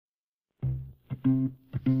Welcome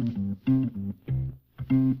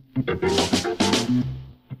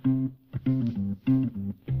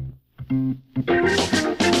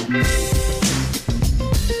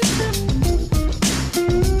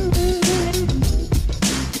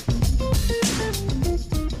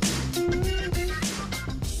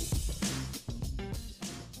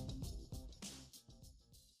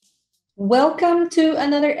to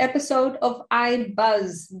another episode of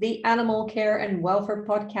iBuzz, the animal care and welfare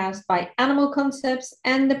podcast by Animal Concepts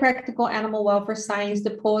and the Practical Animal Welfare Science,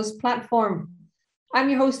 the PAWS platform. I'm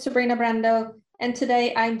your host, Sabrina Brando, and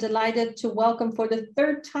today I'm delighted to welcome for the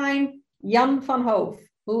third time Jan van Hooff,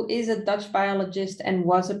 who is a Dutch biologist and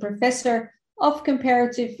was a professor of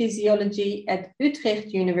comparative physiology at Utrecht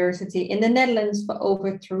University in the Netherlands for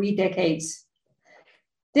over 3 decades.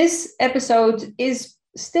 This episode is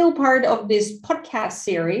still part of this podcast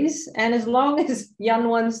series, and as long as Jan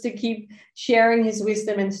wants to keep sharing his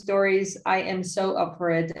wisdom and stories, I am so up for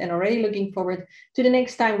it and already looking forward to the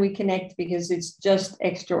next time we connect because it's just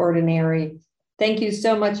extraordinary. Thank you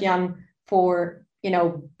so much, Jan, for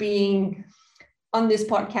being on this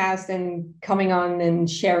podcast and coming on and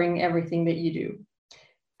sharing everything that you do.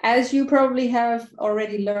 As you probably have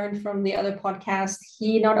already learned from the other podcast,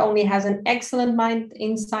 he not only has an excellent mind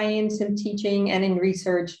in science and teaching and in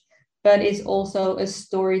research, but is also a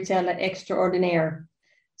storyteller extraordinaire.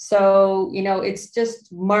 So, it's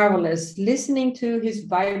just marvelous listening to his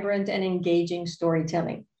vibrant and engaging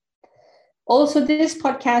storytelling. Also, this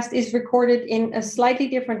podcast is recorded in a slightly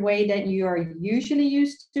different way than you are usually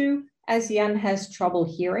used to, as Jan has trouble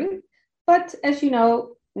hearing. But as you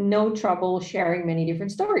know, no trouble sharing many different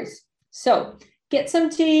stories. So get some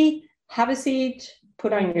tea, have a seat,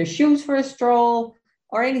 put on your shoes for a stroll,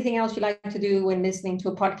 or anything else you like to do when listening to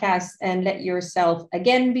a podcast, and let yourself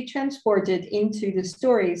again be transported into the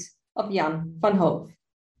stories of Jan van Hooff.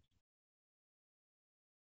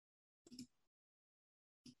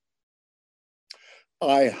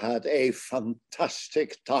 I had a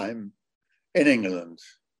fantastic time in England.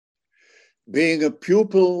 Being a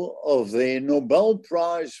pupil of the Nobel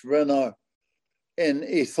Prize winner in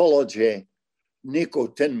ethology, Nico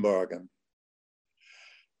Tinbergen,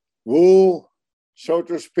 who, so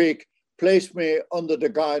to speak, placed me under the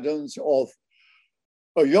guidance of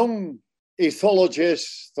a young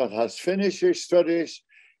ethologist that has finished his studies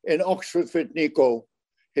in Oxford with Nico.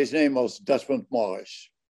 His name was Desmond Morris.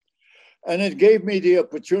 And it gave me the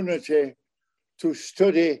opportunity to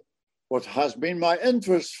study what has been my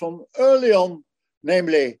interest from early on,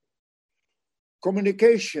 namely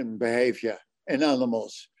communication behavior in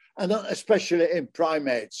animals, and especially in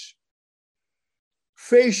primates.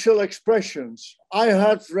 Facial expressions. I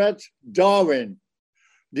had read Darwin,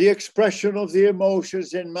 the expression of the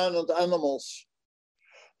emotions in man and animals.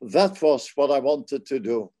 That was what I wanted to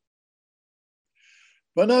do.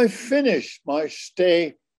 When I finished my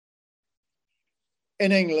stay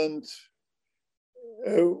in England,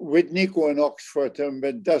 with Nico in Oxford and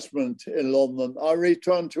with Desmond in London, I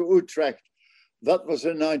returned to Utrecht. That was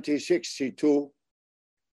in 1962.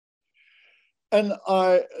 And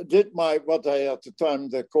I did what I at the time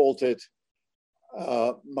they called it,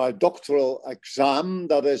 my doctoral exam.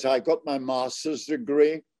 That is, I got my master's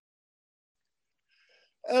degree.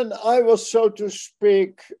 And I was, so to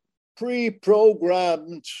speak,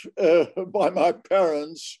 pre-programmed by my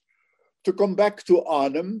parents to come back to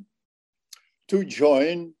Arnhem to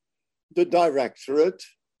join the directorate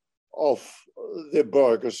of the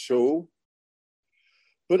Burger Zoo.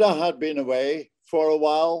 But I had been away for a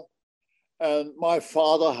while, and my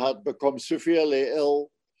father had become severely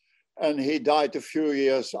ill, and he died a few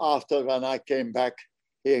years after when I came back.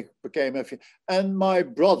 He became and my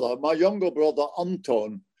brother, my younger brother,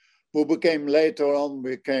 Anton, who became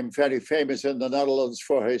very famous in the Netherlands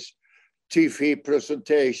for his TV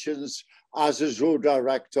presentations as a zoo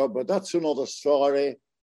director, but that's another story.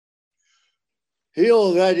 He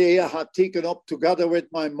already had taken up, together with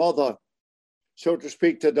my mother, so to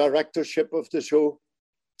speak, the directorship of the zoo.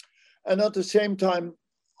 And at the same time,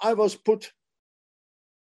 I was put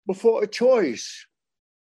before a choice.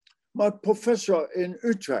 My professor in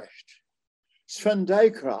Utrecht, Sven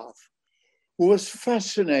Dijkgraaf, who was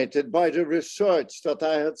fascinated by the research that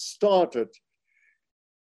I had started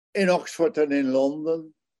in Oxford and in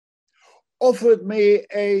London, offered me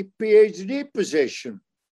a PhD position.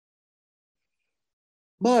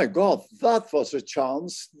 My God, that was a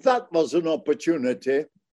chance. That was an opportunity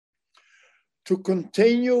to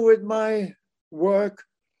continue with my work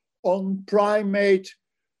on primate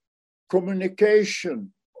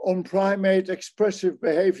communication, on primate expressive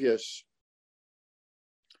behaviors.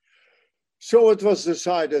 So it was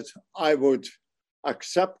decided I would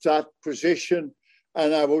accept that position,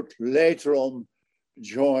 and I would later on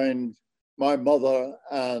join my mother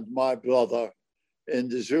and my brother in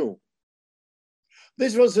the zoo.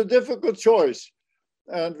 This was a difficult choice,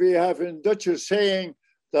 and we have in Dutch a saying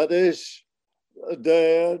that is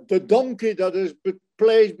the donkey that is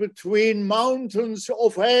placed between mountains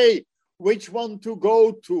of hay, which one to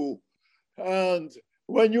go to. And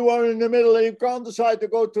when you are in the middle and you can't decide to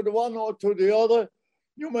go to the one or to the other,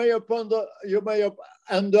 you may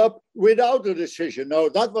end up without a decision. No,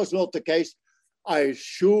 that was not the case. I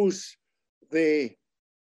choose the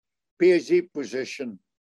PhD position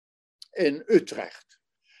in Utrecht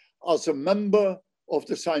as a member of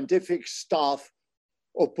the scientific staff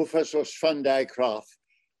of Professor Sven Dijkgraaf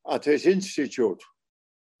at his institute.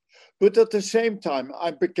 But at the same time,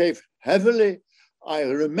 I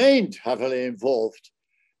remained heavily involved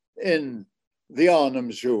in the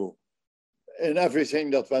Arnhem Zoo, in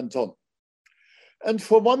everything that went on. And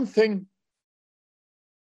for one thing,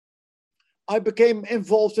 I became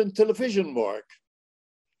involved in television work.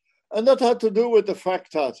 And that had to do with the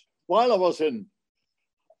fact that while I was in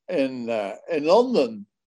London,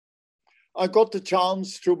 I got the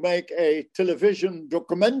chance to make a television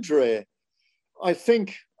documentary. I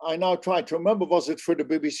think, I now try to remember, was it for the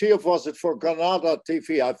BBC or was it for Granada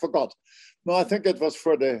TV? I forgot. No, I think it was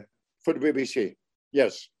for the BBC,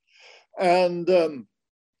 yes. And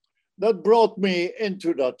that brought me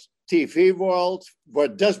into that TV world where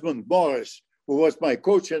Desmond Morris, who was my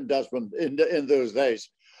coach in Desmond in those days,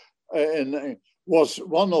 was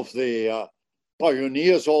one of the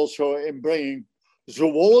pioneers also in bringing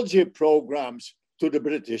zoology programs to the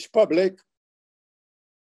British public.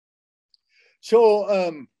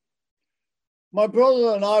 So my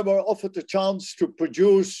brother and I were offered the chance to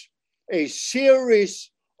produce a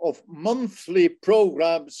series of monthly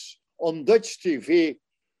programs on Dutch TV,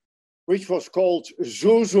 which was called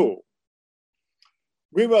Zuzu.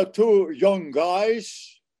 We were two young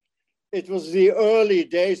guys. It was the early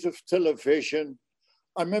days of television.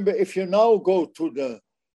 I remember if you now go to the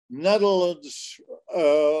Netherlands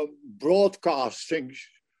broadcasting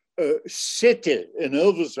city in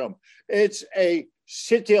Hilversum, it's a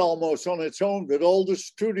city almost on its own with all the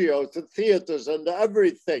studios, the theaters and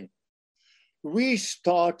everything. We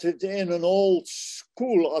started in an old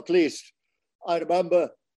school, at least. I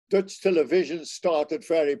remember Dutch television started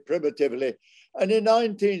very primitively. And in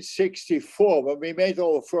 1964, when we made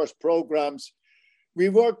our first programs, we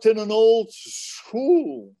worked in an old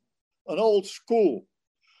school.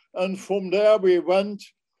 And from there we went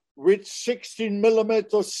with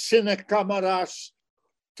 16mm cine cameras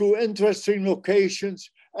to interesting locations.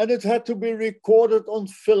 And it had to be recorded on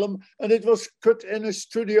film and it was cut in a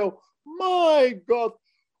studio. My God,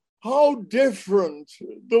 how different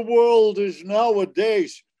the world is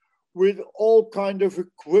nowadays with all kind of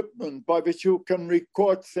equipment by which you can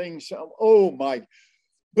record things. Oh my,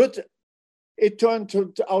 but it turned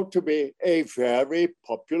out to be a very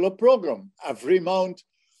popular program. Every month,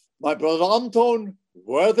 my brother Anton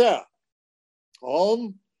were there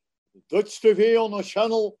on Dutch TV on a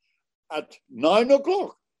channel at 9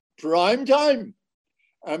 o'clock, prime time.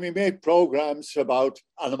 And we made programs about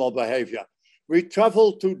animal behavior. We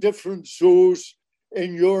traveled to different zoos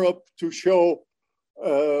in Europe to show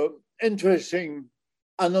interesting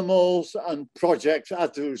animals and projects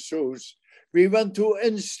at those zoos. We went to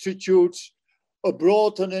institutes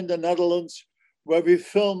abroad and in the Netherlands where we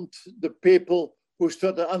filmed the people who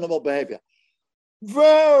studied animal behavior.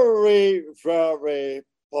 Very, very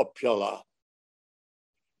popular.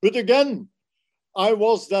 But again, I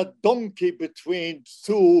was that donkey between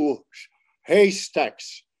two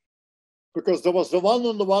haystacks because there was the one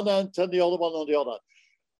on the one end and the other one on the other.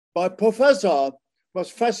 My professor was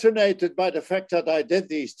fascinated by the fact that I did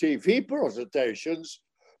these TV presentations,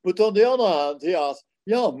 but on the other hand, he asked,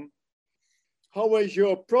 Jan, how is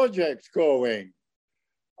your project going?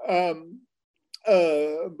 Dear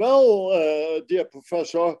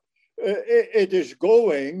professor, it is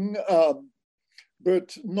going,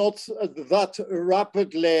 but not that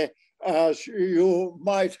rapidly as you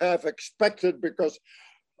might have expected because,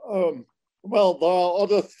 well, there are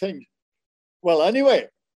other things. Well, anyway,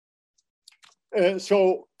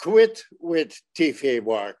 so quit with TV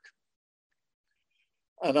work.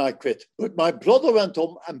 And I quit. But my brother went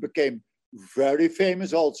on and became very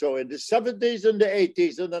famous also in the 70s and the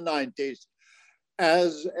 80s and the 90s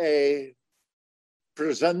as a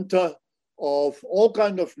presenter of all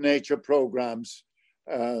kinds of nature programs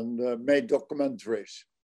and made documentaries.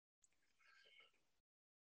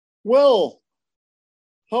 Well,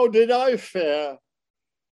 how did I fare?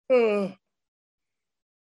 I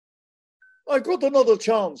got another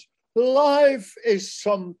chance. life is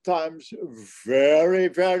sometimes very,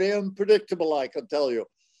 very unpredictable, I can tell you.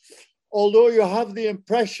 Although you have the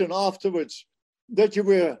impression afterwards that you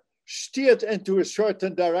were steered into a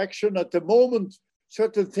certain direction, at the moment,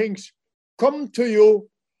 certain things come to you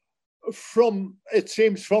from, it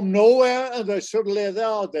seems, from nowhere, and suddenly they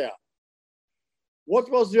are there. What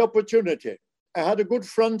was the opportunity? I had a good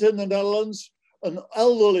friend in the Netherlands, an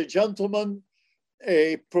elderly gentleman,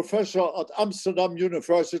 a professor at Amsterdam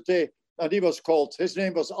University, and his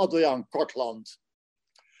name was Adriaan Kortland.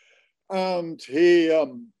 And he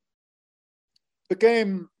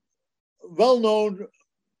became well known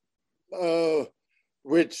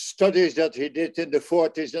with studies that he did in the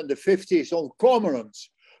 40s and the 50s on cormorants.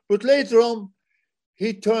 But later on,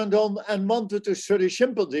 he turned on and wanted to study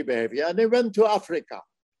chimpanzee behavior, and he went to Africa.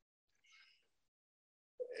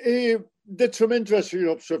 He did some interesting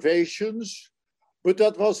observations, but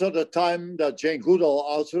that was at the time that Jane Goodall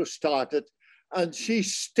also started, and she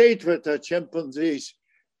stayed with her chimpanzees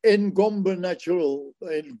in Gombe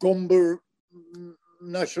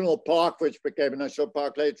National Park, which became a national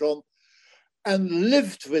park later on, and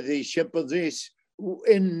lived with these chimpanzees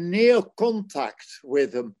in near contact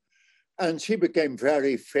with them. And she became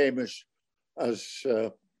very famous, as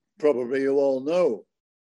probably you all know.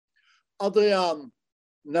 Adriaan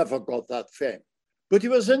never got that fame, but he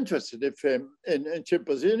was interested in fame in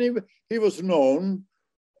chimpanzees, and he was known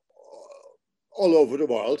all over the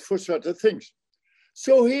world for certain things.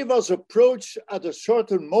 So he was approached at a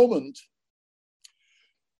certain moment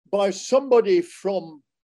by somebody from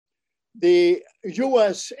the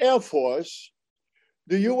US Air Force.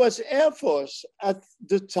 The US Air Force at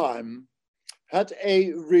the time had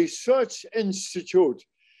a research institute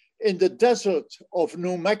in the desert of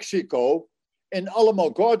New Mexico, in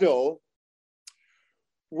Alamogordo,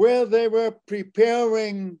 where they were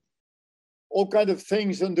preparing all kinds of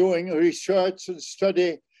things and doing research and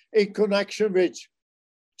study in connection with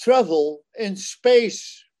travel in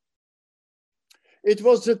space. It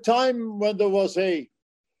was the time when there was a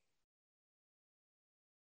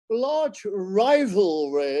large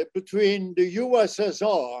rivalry between the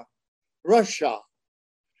USSR, Russia,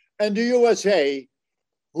 and the USA,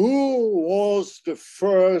 who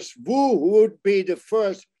would be the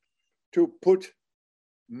first to put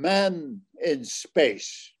man in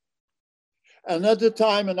space. And at the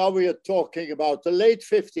time, and now we are talking about the late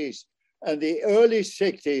 50s and the early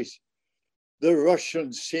 60s, the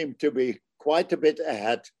Russians seemed to be quite a bit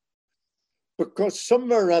ahead, because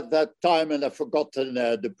somewhere at that time, and I've forgotten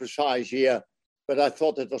the precise year, but I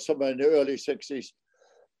thought it was somewhere in the early 60s,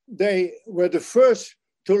 they were the first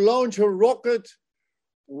to launch a rocket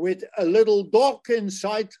with a little dog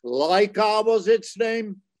inside. Laika was its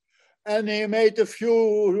name. And he made a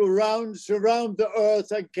few rounds around the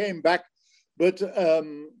Earth and came back. But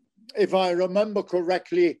if I remember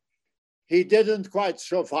correctly, he didn't quite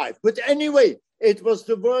survive. But anyway, it was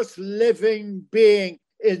the worst living being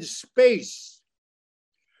in space.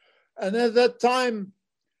 And at that time,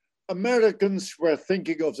 Americans were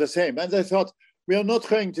thinking of the same. And they thought, we are not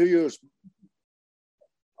going to use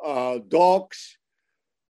dogs.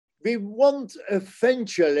 We want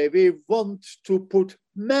to put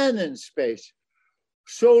man in space.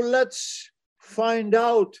 So let's find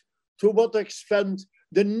out to what extent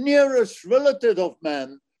the nearest relative of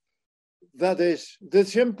man, that is the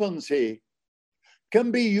chimpanzee,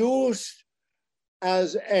 can be used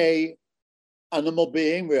as an animal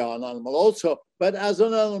being. We are an animal also, but as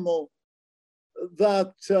an animal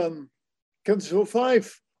that can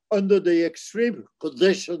survive under the extreme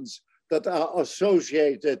conditions that are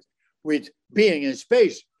associated with being in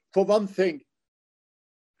space. For one thing,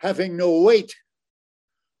 having no weight.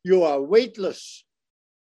 You are weightless.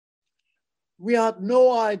 We had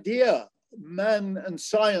no idea, man and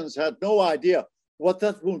science had no idea what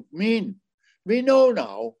that would mean. We know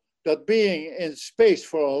now that being in space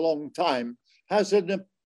for a long time has a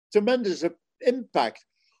tremendous impact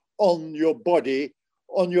on your body,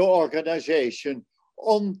 on your organization,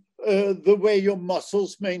 on the way your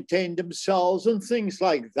muscles maintain themselves and things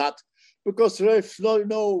like that, because there's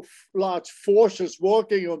no large forces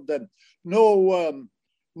working on them,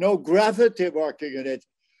 no gravity working in it.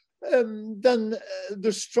 Then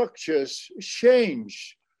the structures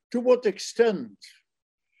change. To what extent?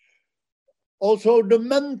 Also the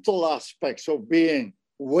mental aspects of being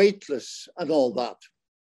weightless and all that.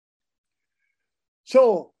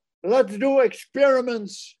 So let's do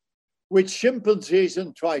experiments with chimpanzees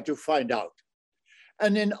and try to find out.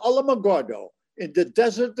 And in Alamogordo, in the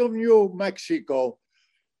desert of New Mexico,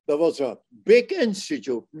 there was a big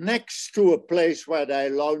institute next to a place where they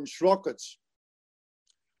launched rockets.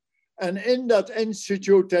 And in that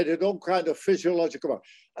institute, they did all kind of physiological work.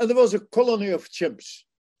 And there was a colony of chimps,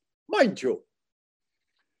 mind you,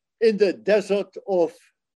 in the desert of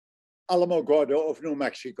Alamogordo of New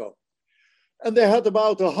Mexico. And they had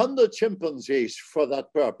about 100 chimpanzees for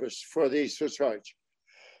that purpose, for this research.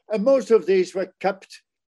 And most of these were kept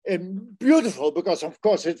in beautiful, because of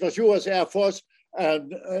course it was US Air Force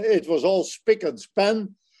and it was all spick and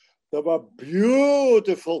span. There were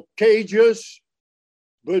beautiful cages,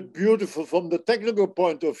 but beautiful from the technical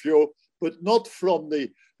point of view, but not from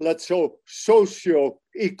the, let's say,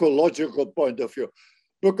 socio-ecological point of view.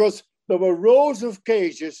 Because there were rows of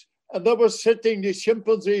cages and there were sitting these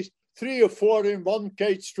chimpanzees, 3 or 4 in one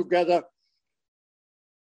cage together,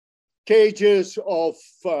 cages of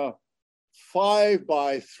 5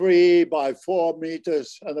 by 3 by 4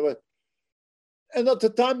 meters. And at the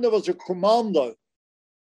time there was a commander,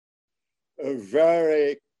 a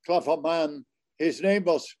very clever man. His name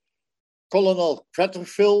was Colonel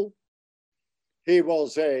Cretterfield. He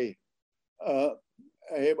was a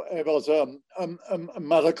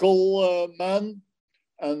medical man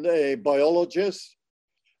and a biologist.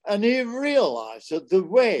 And he realized that the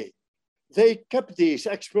way they kept these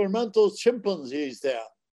experimental chimpanzees there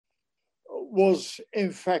was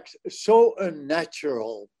in fact so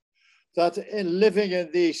unnatural that in living in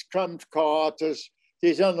these cramped quarters,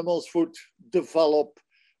 these animals would develop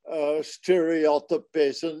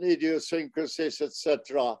stereotypies and idiosyncrasies,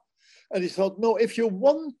 etc. And he thought, no, if you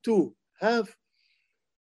want to have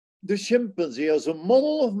the chimpanzee as a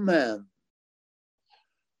model of man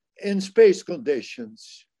in space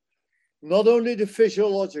conditions, not only the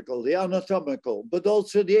physiological, the anatomical, but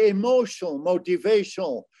also the emotional,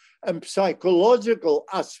 motivational, and psychological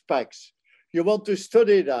aspects, you want to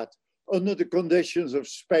study that under the conditions of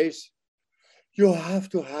space, you have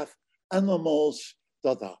to have animals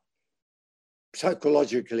that are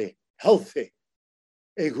psychologically healthy,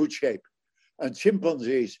 in good shape. And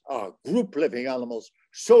chimpanzees are group living animals,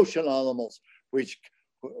 social animals, which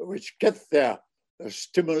get their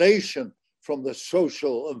stimulation from the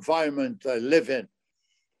social environment they live in.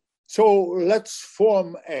 So let's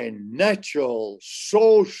form a natural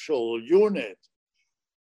social unit.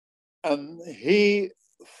 And he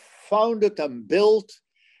founded and built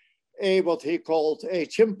what he called a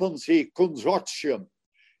chimpanzee consortium.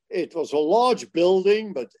 It was a large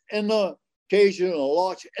building, but in a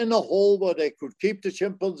large inner hall where they could keep the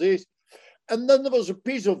chimpanzees. And then there was a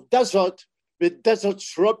piece of desert with desert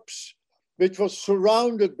shrubs, which was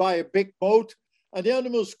surrounded by a big moat, and the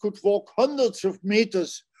animals could walk hundreds of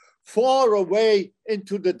meters far away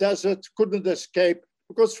into the desert, couldn't escape,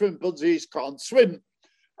 because chimpanzees can't swim,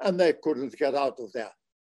 and they couldn't get out of there.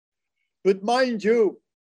 But mind you,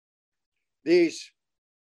 these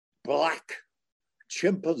black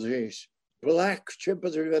chimpanzees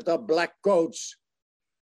with their black coats,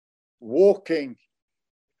 walking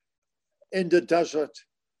in the desert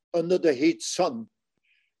under the heat sun,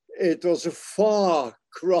 it was a far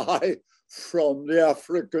cry from the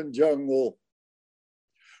African jungle.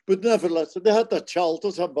 But nevertheless, they had their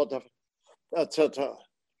shelters and whatever, etc.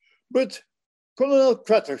 But Colonel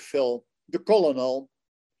Cretterfield, the colonel,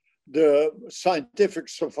 the scientific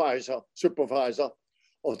supervisor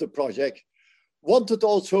of the project, wanted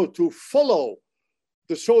also to follow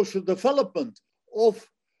the social development of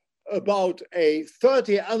about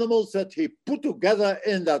 30 animals that he put together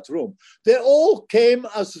in that room. They all came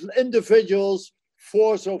as individuals,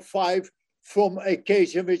 4 or 5, from a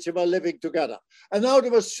cage in which they were living together. And now they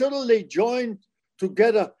were suddenly joined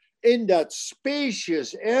together in that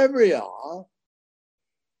spacious area,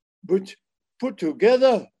 but put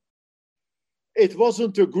together. It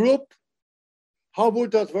wasn't a group. How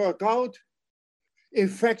would that work out? In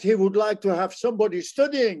fact, he would like to have somebody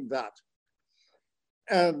studying that.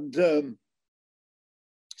 And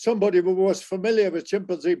somebody who was familiar with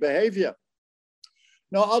chimpanzee behavior.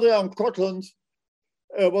 Now, Adrian Cortland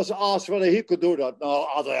was asked whether he could do that. No,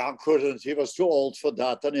 Adrian couldn't. He was too old for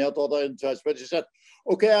that, and he had other interests. But he said,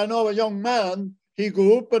 okay, I know a young man. He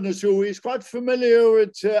grew up in a zoo. He's quite familiar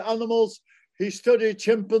with animals. He studied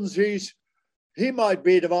chimpanzees. He might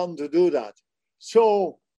be the one to do that.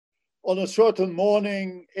 So on a certain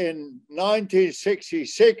morning in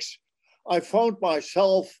 1966, I found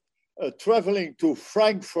myself traveling to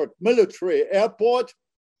Frankfurt Military Airport,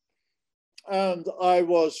 and I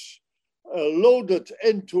was loaded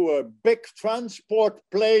into a big transport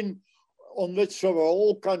plane on which there were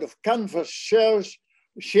all kind of canvas shares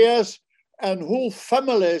and whole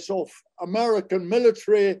families of American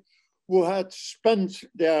military who had spent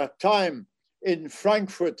their time in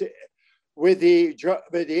Frankfurt with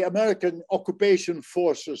the American occupation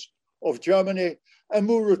forces of Germany, and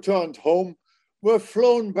we returned home. We're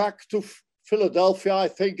flown back to Philadelphia, I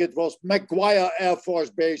think it was McGuire Air Force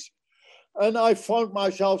Base, and I found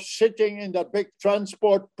myself sitting in that big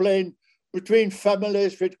transport plane between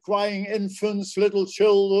families with crying infants, little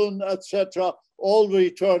children, etc., all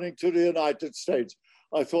returning to the United States.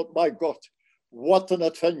 I thought, my God, what an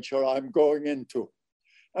adventure I'm going into.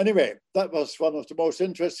 Anyway, that was one of the most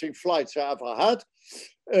interesting flights I ever had.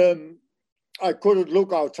 I couldn't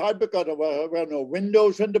look outside because there were no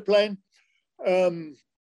windows in the plane.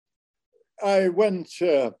 I went,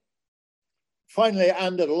 finally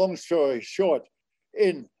ended, a long story short,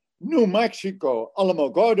 in New Mexico,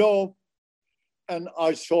 Alamogordo, and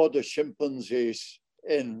I saw the chimpanzees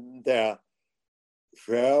in their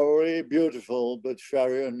very beautiful but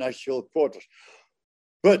very unnatural quarters.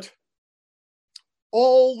 But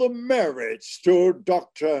all the merits to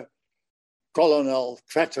Dr. Colonel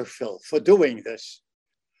Cratterfield for doing this,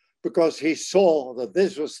 because he saw that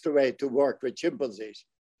this was the way to work with chimpanzees.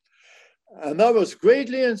 And I was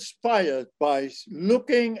greatly inspired by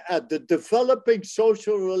looking at the developing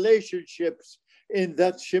social relationships in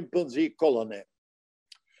that chimpanzee colony.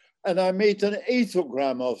 And I made an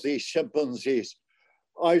ethogram of these chimpanzees.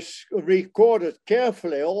 I recorded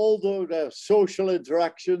carefully all their social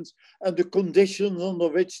interactions and the conditions under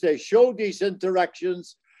which they showed these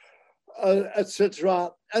interactions,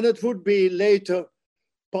 etc. And it would be later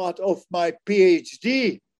part of my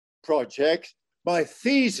PhD project, my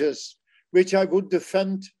thesis, which I would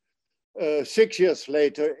defend 6 years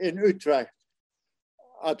later in Utrecht,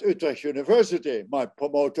 at Utrecht University, my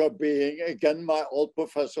promoter being, again, my old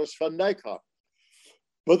professor Sven Dijkgraaf.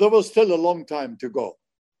 But there was still a long time to go.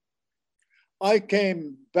 I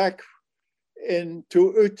came back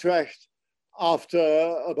into Utrecht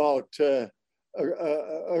after about 3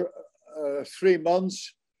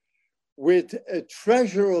 months with a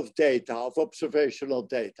treasure of data, of observational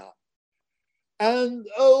data, and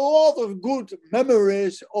a lot of good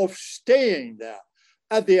memories of staying there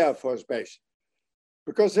at the Air Force Base,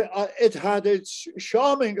 because it had its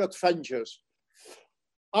charming adventures.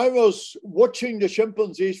 I was watching the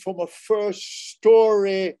chimpanzees from a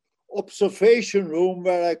first-story observation room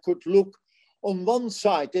where I could look on one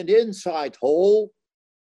side in the inside hall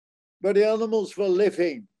where the animals were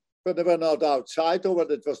living when they were not outside or when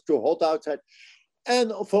it was too hot outside,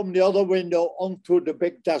 and from the other window onto the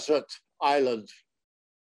big desert island.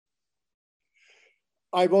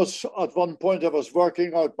 I was, at one point, I was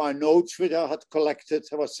working out my notes which I had collected.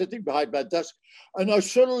 I was sitting behind my desk, and I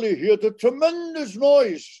suddenly heard a tremendous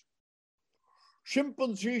noise.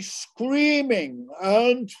 Chimpanzees screaming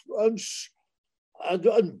and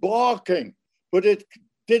barking, but it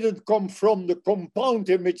didn't come from the compound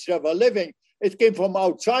in which they were living. It came from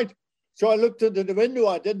outside. So I looked into the window.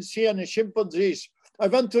 I didn't see any chimpanzees. I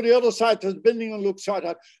went to the other side of the building and looked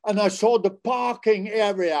outside, and I saw the parking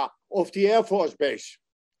area of the Air Force Base.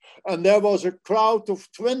 And there was a crowd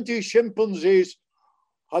of 20 chimpanzees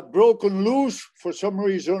had broken loose for some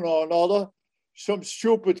reason or another. Some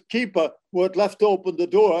stupid keeper who had left open the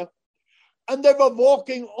door, and they were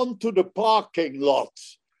walking onto the parking lot.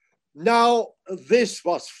 Now, this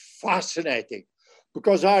was fascinating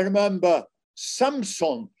because I remember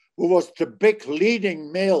Samson, who was the big leading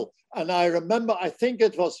male, and I remember, I think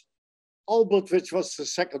it was Albert, which was the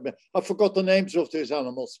second male. I forgot the names of these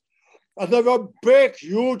animals. And they were big,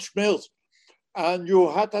 huge males. And you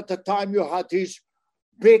had, at the time, you had these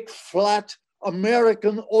big, flat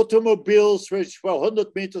American automobiles, which were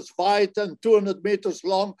 100 meters wide and 200 meters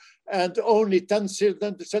long and only 10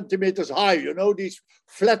 centimeters high, you know, these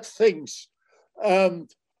flat things.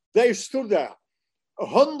 They stood there,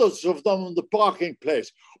 hundreds of them in the parking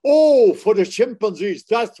place. Oh, for the chimpanzees,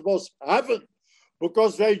 that was heaven,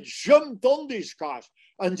 because they jumped on these cars.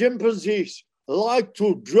 And chimpanzees like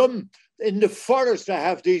to drum. In the forest, they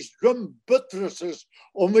have these drum buttresses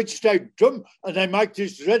on which they drum, and they make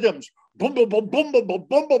these rhythms. Boom, boom, boom, boom, boom, boom,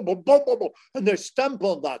 boom, boom, boom, boom, boom, and they stamp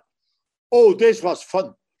on that. Oh, this was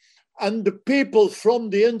fun. And the people from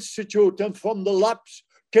the institute and from the labs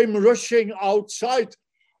came rushing outside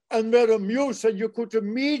and were amused, and you could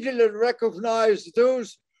immediately recognize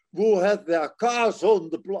those who had their cars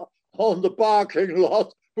on the parking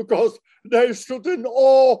lot, because they stood in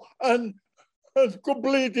awe and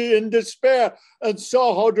completely in despair and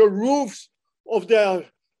saw how the roofs of their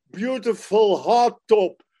beautiful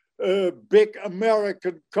hardtop big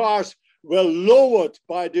American cars were lowered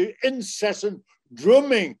by the incessant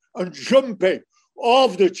drumming and jumping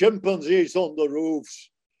of the chimpanzees on the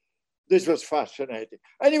roofs. This was fascinating.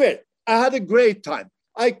 Anyway, I had a great time.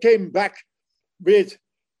 I came back with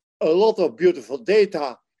a lot of beautiful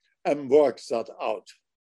data and worked that out.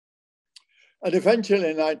 And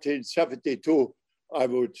eventually in 1972, I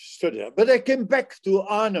would study there. But I came back to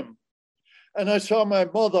Arnhem, and I saw my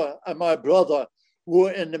mother and my brother, who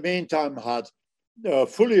in the meantime had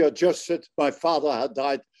fully adjusted. My father had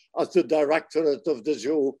died as the directorate of the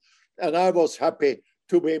zoo, and I was happy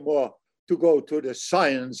to go to the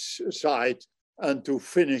science side and to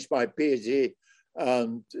finish my PhD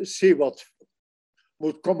and see what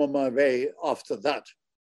would come on my way after that.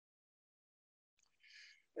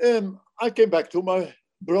 I came back to my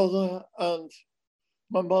brother and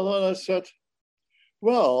my mother, and I said,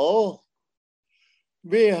 well,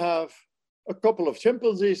 we have a couple of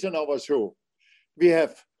chimpanzees in our zoo. We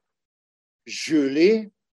have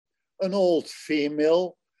Julie, an old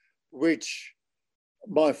female, which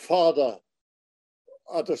my father,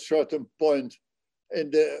 at a certain point in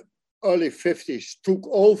the early 50s, took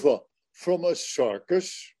over from a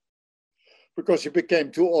circus because he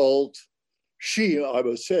became too old. She, I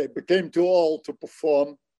will say, became too old to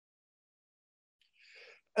perform.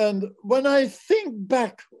 And when I think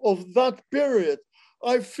back of that period,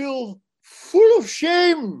 I feel full of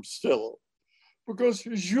shame still, because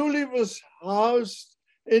Julie was housed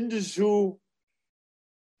in the zoo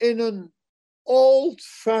in an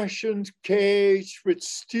old-fashioned cage with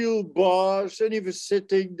steel bars, and he was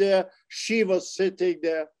sitting there, she was sitting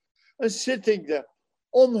there, and sitting there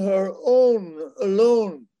on her own,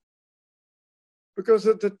 alone. Because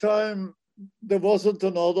at the time, there wasn't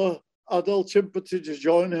another adult chimpanzee to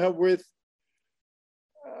join her with.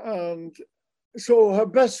 And so her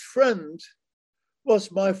best friend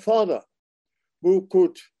was my father, who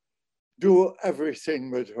could do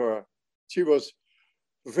everything with her. She was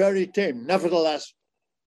very tame. Nevertheless,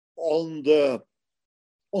 on the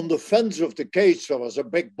fence of the cage, there was a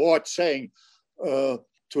big board saying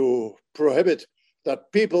to prohibit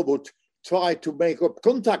that people would try to make up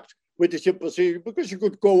contact with the chimpanzee, because you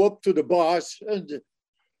could go up to the bars and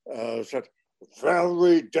said,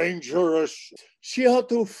 very dangerous. She had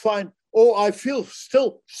to find, I feel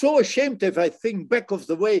still so ashamed if I think back of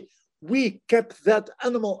the way we kept that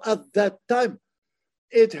animal at that time.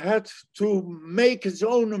 It had to make its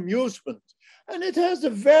own amusement. And it has a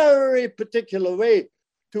very particular way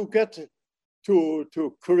to get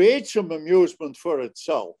to create some amusement for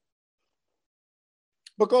itself.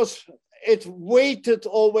 Because it waited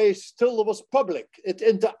always till there was public. It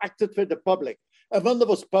interacted with the public. And when there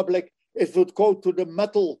was public, it would go to the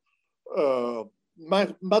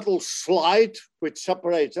metal slide, which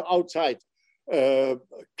separates the outside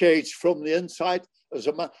cage from the inside.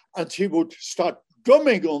 And she would start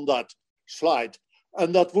drumming on that slide.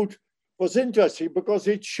 And that was interesting because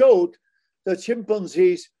it showed that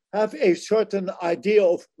chimpanzees have a certain idea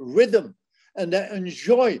of rhythm, and they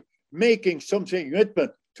enjoy making something rhythm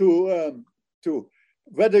to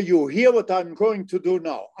whether you hear what I'm going to do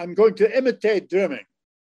now. I'm going to imitate drumming.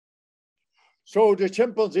 So the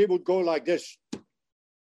chimpanzee would go like this.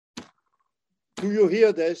 Do you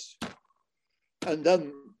hear this? And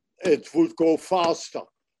then it would go faster,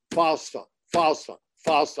 faster, faster,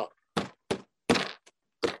 faster.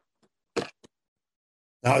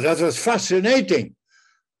 Now that was fascinating.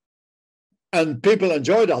 And people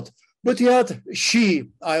enjoyed that. But yet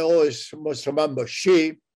I always must remember,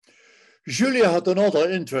 Julia had another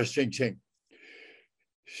interesting thing.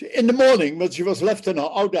 In the morning, when she was left in her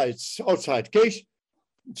outside cage,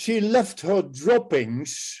 she left her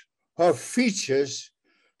droppings, her features,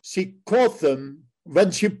 she caught them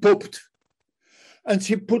when she pooped. And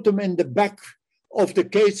she put them in the back of the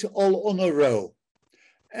cage all on a row.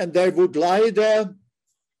 And they would lie there,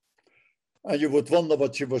 and you would wonder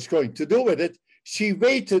what she was going to do with it. She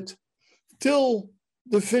waited till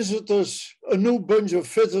the visitors, a new bunch of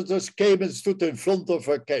visitors came and stood in front of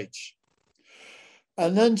her cage.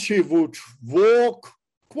 And then she would walk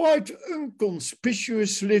quite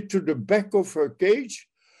inconspicuously to the back of her cage,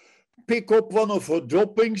 pick up one of her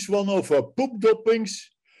droppings, one of her poop droppings,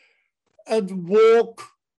 and walk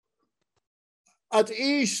at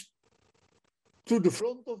ease to the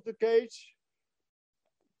front of the cage,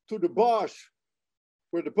 to the bars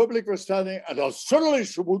where the public was standing, and then suddenly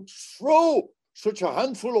she would throw such a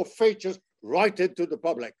handful of features right into the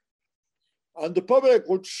public. And the public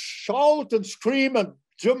would shout and scream and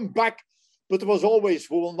jump back, but there was always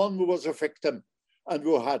one who was a victim and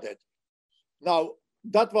who had it. Now,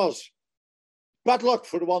 that was bad luck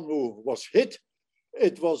for the one who was hit.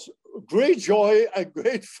 It was great joy and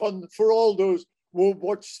great fun for all those who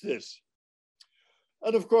watched this.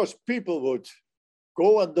 And of course, people would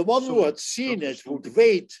go, and the one who had seen it would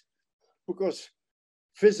wait, because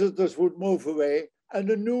visitors would move away and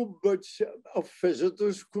a new bunch of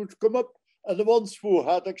visitors could come up. And the ones who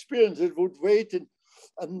had experienced it would wait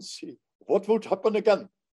and see what would happen again?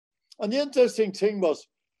 And the interesting thing was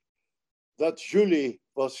that Julie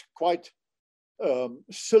was quite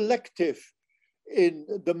selective in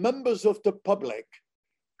the members of the public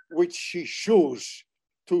which she chose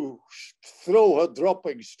to throw her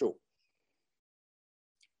droppings to.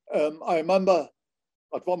 I remember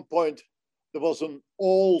at one point there was an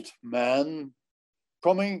old man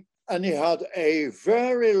coming, and he had a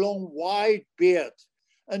very long white beard,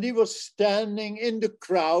 and he was standing in the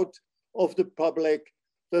crowd of the public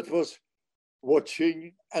that was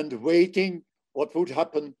watching and waiting what would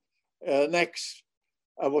happen next.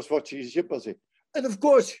 I was watching chimpanzee. And of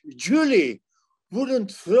course, Julie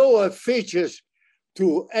wouldn't throw her features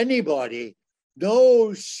to anybody.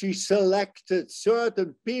 No, she selected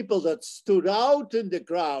certain people that stood out in the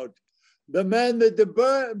crowd. The man with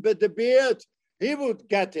the beard, he would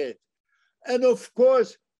get it. And of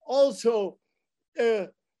course, also,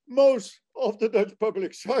 most of the Dutch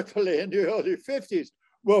public, certainly in the early 50s,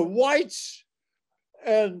 were whites.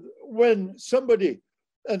 And when somebody,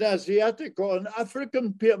 an Asiatic or an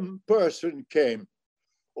African person came,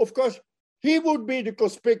 of course, he would be the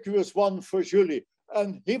conspicuous one for Julie.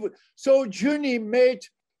 And he would. So Julie made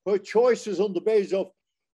her choices on the basis of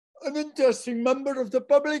an interesting member of the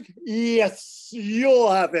public. Yes, you'll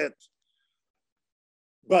have it.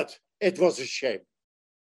 But it was a shame.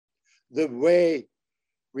 The way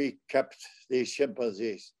we kept these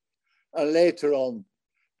chimpanzees. And later on,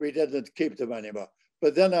 we didn't keep them anymore.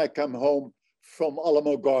 But then I come home from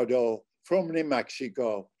Alamogordo, from New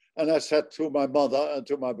Mexico, and I said to my mother and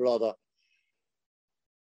to my brother,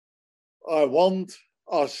 I want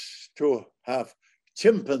us to have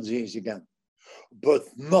chimpanzees again, but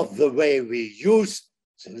not the way we used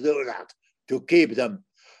to do that, to keep them.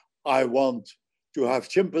 I want to have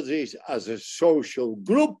chimpanzees as a social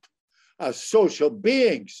group, as social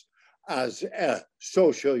beings, as a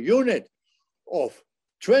social unit of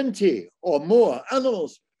 20 or more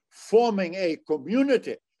animals forming a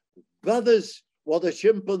community. That is what a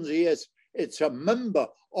chimpanzee is. It's a member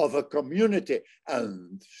of a community.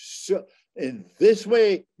 And so in this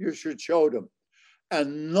way, you should show them,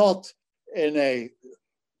 and not in a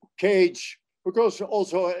cage, because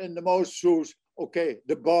also in the most zoos, okay,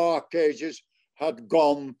 the bar cages had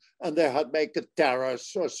gone and they had made a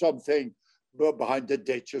terrace or something behind the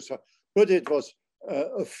ditch or so. But it was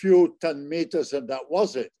a few 10 meters and that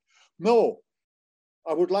was it. No,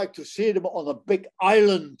 I would like to see them on a big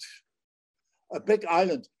island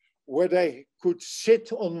where they could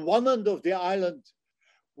sit on one end of the island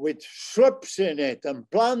with shrubs in it and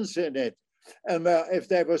plants in it. And if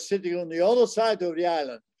they were sitting on the other side of the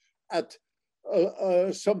island at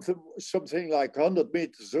something like 100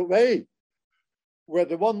 meters away, where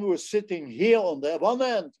the one who was sitting here on the one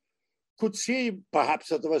end could see perhaps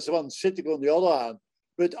that there was one sitting on the other hand,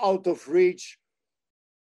 but out of reach,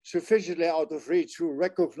 sufficiently out of reach to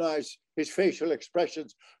recognize his facial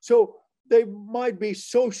expressions. So they might be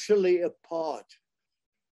socially apart.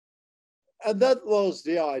 And that was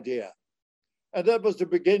the idea. And that was the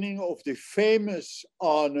beginning of the famous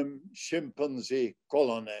Arnhem chimpanzee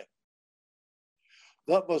colony.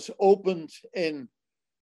 That was opened in,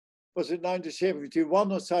 was it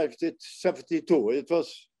 1971 or 72? It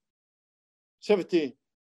was 70.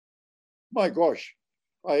 My gosh,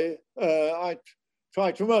 I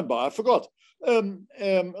try to remember, I forgot.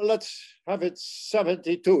 Let's have it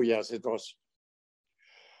 72, yes, it was.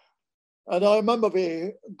 And I remember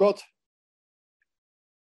we got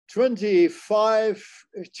 25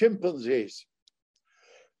 chimpanzees.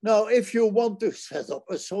 Now, if you want to set up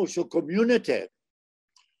a social community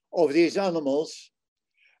of these animals,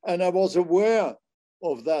 and I was aware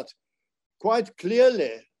of that quite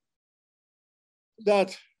clearly,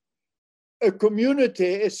 that a community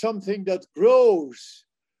is something that grows,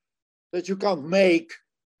 that you can't make,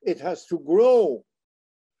 it has to grow.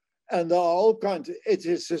 And there are all kinds, it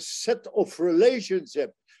is a set of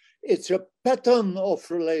relationships. It's a pattern of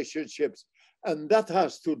relationships, and that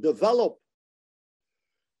has to develop.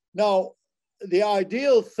 Now, the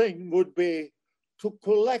ideal thing would be to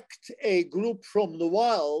collect a group from the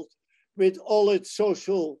wild with all its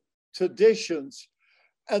social traditions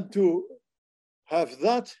and to have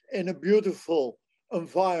that in a beautiful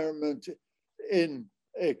environment in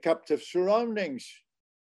captive surroundings.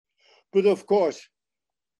 But of course,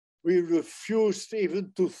 we refused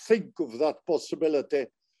even to think of that possibility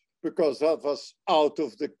because that was out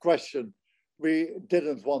of the question. We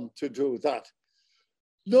didn't want to do that.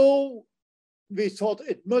 No, we thought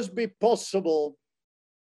it must be possible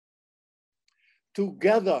to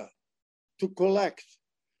gather, to collect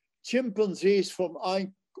chimpanzees from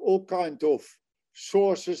all kinds of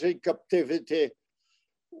sources in captivity,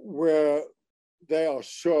 where they are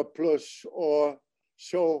surplus or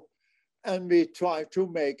so, and we try to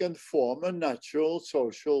make and form a natural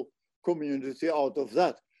social community out of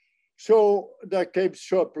that. So there came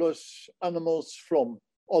surplus animals from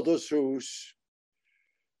other zoos.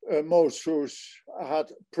 Most zoos had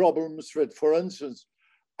problems with, for instance,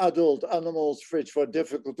 adult animals which were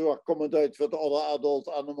difficult to accommodate with other adult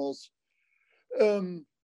animals.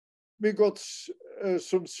 We got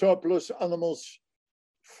some surplus animals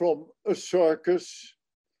from a circus,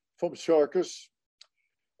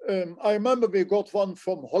 I remember we got one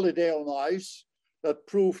from Holiday on Ice that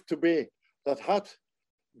proved to be, that had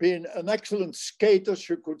been an excellent skater.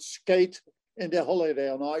 She could skate in the Holiday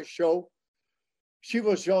on Ice show. She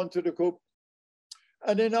was joined to the group.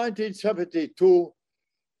 And in 1972,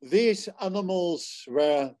 these animals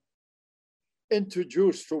were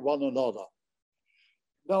introduced to one another.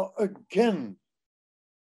 Now, again,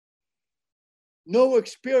 no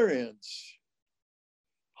experience.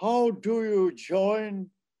 How do you join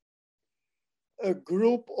a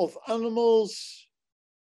group of animals,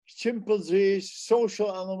 chimpanzees,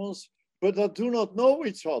 social animals, but that do not know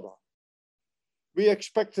each other? We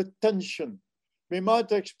expected tension. We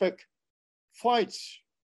might expect fights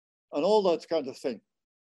and all that kind of thing.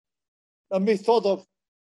 And we thought of,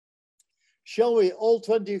 shall we, all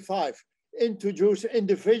 25, introduce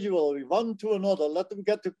individually one to another, let them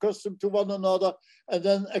get accustomed to one another, and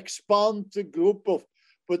then expand the group of,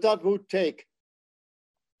 but that would take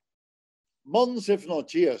months, if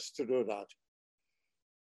not years, to do that.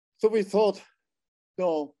 So we thought,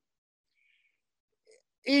 no,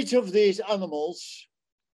 each of these animals,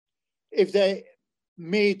 if they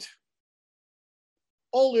meet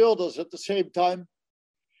all the others at the same time,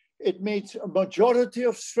 it meets a majority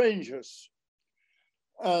of strangers.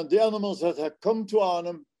 And the animals that had come to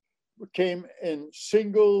Arnhem came in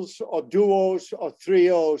singles or duos or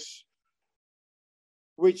trios,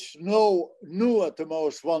 which knew at the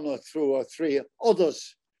most one or two or three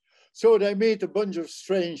others. So they meet a bunch of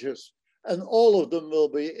strangers, and all of them will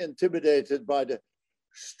be intimidated by the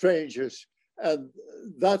strangers. And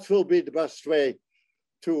that will be the best way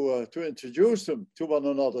to introduce them to one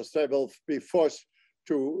another. They will be forced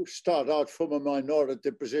to start out from a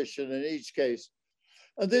minority position in each case.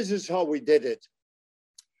 And this is how we did it.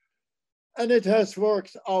 And it has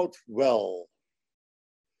worked out well.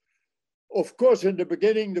 Of course, in the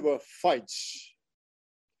beginning, there were fights.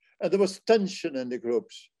 And there was tension in the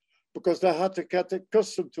groups because they had to get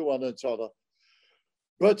accustomed to one another.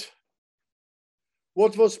 But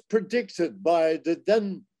what was predicted by the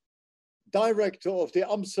then director of the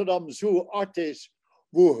Amsterdam Zoo, Artis,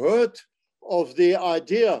 who heard of the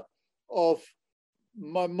idea of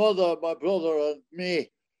my mother, my brother, and me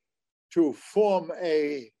to form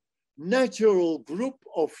a natural group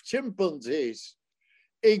of chimpanzees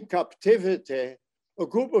in captivity, a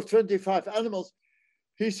group of 25 animals,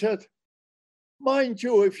 he said, mind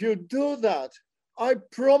you, if you do that, I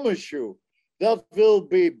promise you, that will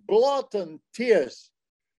be blood and tears,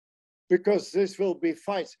 because this will be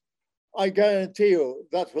fights. I guarantee you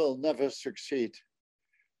that will never succeed.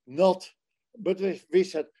 Not, but we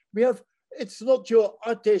said, it's not your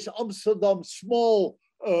Artis Amsterdam small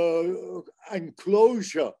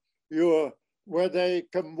enclosure where they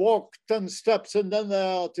can walk 10 steps and then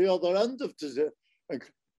they're at the other end of the.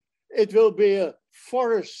 It will be a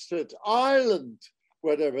forested island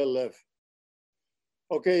where they will live.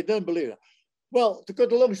 Okay, don't believe it. Well, to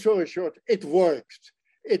cut a long story short, it worked.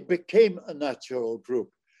 It became a natural group.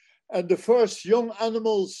 And the first young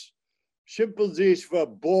animals, chimpanzees, were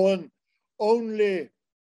born only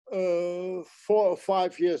 4 or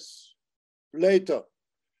 5 years later.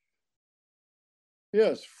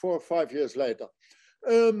 Yes, 4 or 5 years later.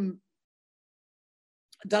 That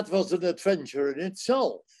was an adventure in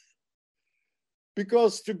itself,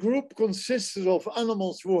 because the group consisted of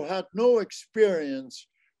animals who had no experience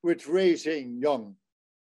with raising young.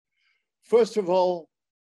 First of all,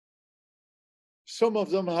 some of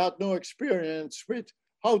them had no experience with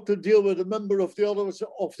how to deal with a member of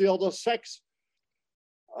the other sex,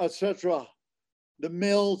 etc. The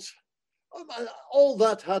males, all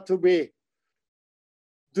that had to be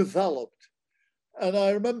developed. And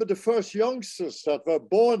I remember the first youngsters that were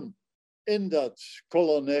born in that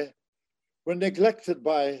colony were neglected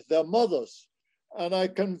by their mothers. And I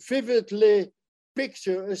can vividly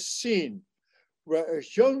picture a scene where a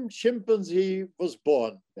young chimpanzee was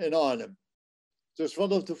born in Arnhem, just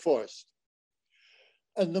one of the first.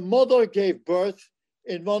 And the mother gave birth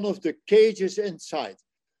in one of the cages inside.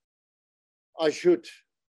 I should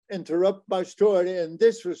interrupt my story in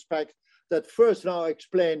this respect, that first now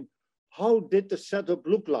explain how did the setup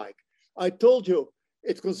look like. I told you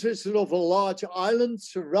It consisted of a large island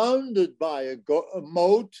surrounded by a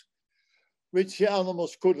moat, which the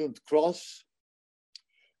animals couldn't cross.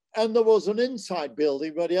 And there was an inside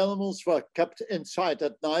building where the animals were kept inside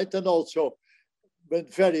at night, and also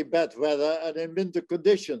with very bad weather and in winter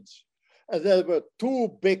conditions. And there were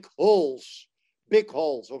two big halls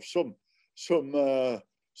of some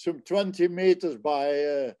 20 meters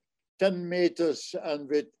by 10 meters, and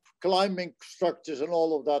with climbing structures and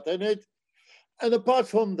all of that in it. And apart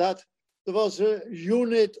from that, there was a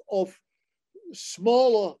unit of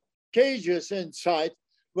smaller cages inside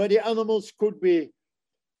where the animals could be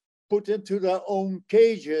put into their own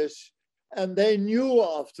cages. And they knew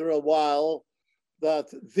after a while that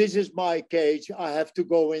this is my cage, I have to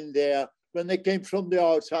go in there. When they came from the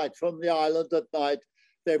outside, from the island at night,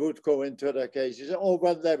 they would go into their cages. Or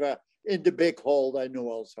when they were in the big hall, they knew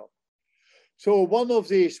also. So one of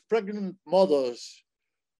these pregnant mothers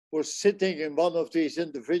was sitting in one of these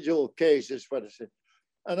individual cages. And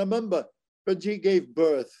I remember when she gave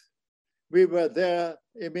birth, we were there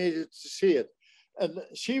immediately to see it. And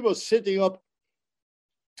she was sitting up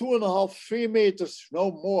 2.5, 3 meters,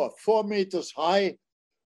 no more, 4 meters high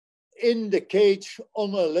in the cage on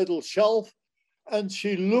a little shelf. And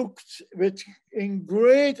she looked in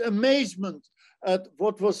great amazement at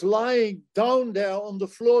what was lying down there on the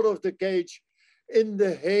floor of the cage in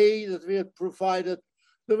the hay that we had provided.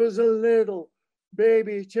 There was a little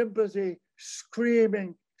baby chimpanzee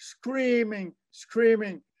screaming, screaming,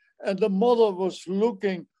 screaming. And the mother was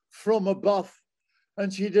looking from above,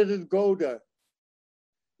 and she didn't go there.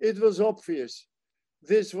 It was obvious.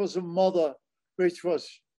 This was a mother which was,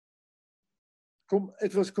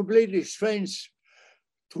 it was completely strange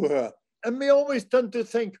to her. And we always tend to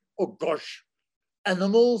think, oh gosh,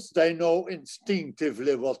 animals, they know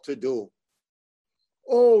instinctively what to do.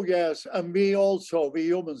 Oh yes, and we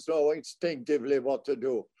humans know instinctively what to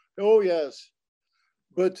do. Oh yes,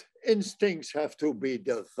 but instincts have to be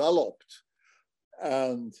developed.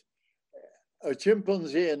 And a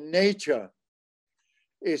chimpanzee in nature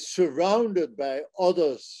is surrounded by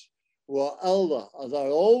others who are elder, and there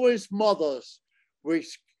are always mothers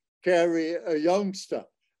which carry a youngster,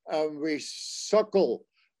 and we suckle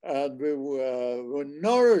and we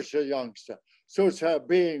nourish a youngster. So it's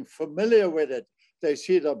being familiar with it. They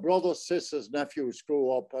see their brothers, sisters, nephews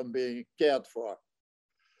grow up and being cared for.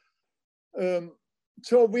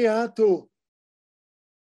 So we had to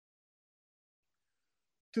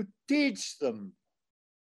teach them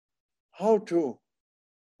how to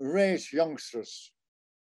raise youngsters.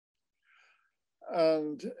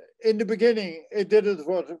 And in the beginning, it didn't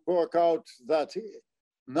work out that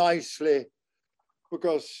nicely,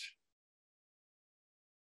 because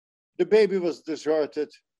the baby was deserted.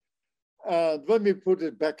 And when we put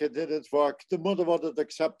it back, it didn't work. The mother wouldn't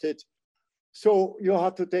accept it. So you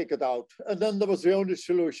had to take it out. And then there was the only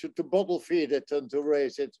solution to bottle feed it and to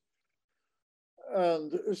raise it.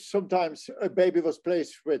 And sometimes a baby was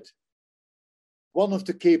placed with one of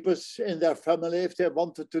the keepers in their family if they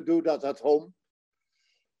wanted to do that at home.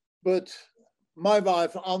 But my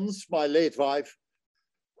wife, Ans, my late wife,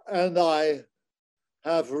 and I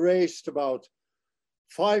have raised about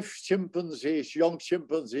 5 chimpanzees, young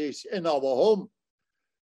chimpanzees, in our home.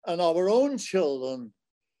 And our own children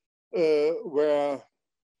were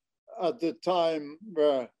at the time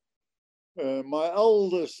where my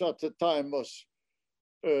eldest at the time was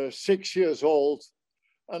 6 years old,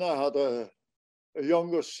 and I had a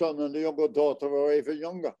younger son and a younger daughter who were even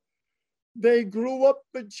younger. They grew up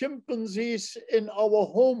with chimpanzees in our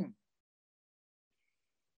home.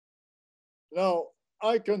 Now,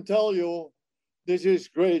 I can tell you, this is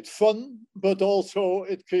great fun, but also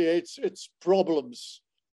it creates its problems.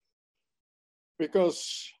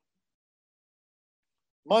 Because,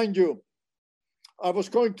 mind you, I was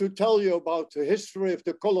going to tell you about the history of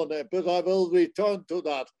the colony, but I will return to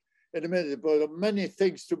that in a minute. But there are many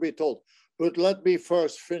things to be told. But let me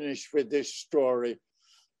first finish with this story,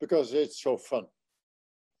 because it's so fun.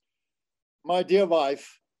 My dear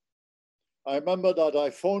wife, I remember that I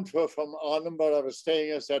phoned her from Arnhem, where I was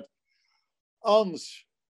staying, and said, Ans,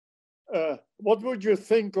 what would you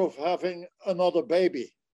think of having another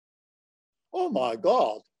baby? Oh my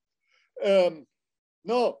God.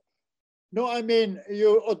 No, I mean,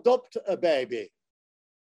 you adopt a baby.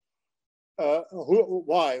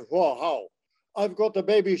 Why? How? I've got a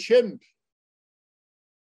baby chimp.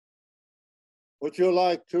 Would you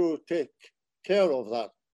like to take care of that?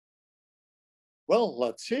 Well,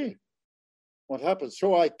 let's see what happens.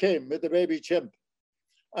 So I came with the baby chimp.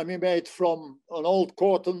 And we made from an old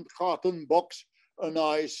carton box a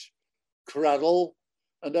nice cradle.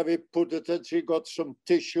 And then we put it in. She got some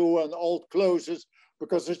tissue and old clothes,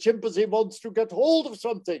 because the chimpanzee wants to get hold of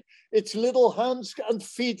something. Its little hands and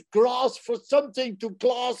feet grasp for something to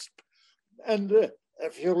clasp. And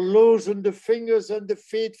if you loosen the fingers and the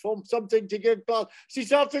feet from something to get clasped, she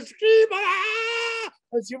starts to scream, ah!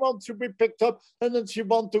 And she wants to be picked up, and then she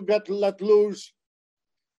wants to get let loose.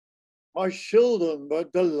 My children were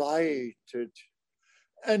delighted.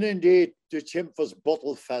 And indeed, the chimp was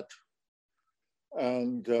bottle fed.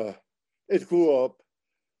 And it grew up.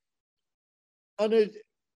 And I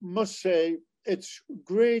must say, it's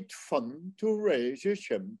great fun to raise a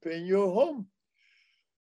chimp in your home.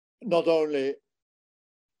 Not only,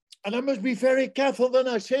 and I must be very careful when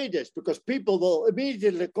I say this, because people will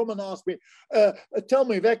immediately come and ask me, tell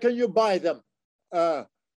me, where can you buy them?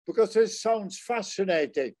 Because this sounds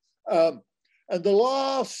fascinating. And the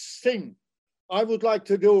last thing I would like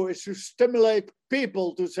to do is to stimulate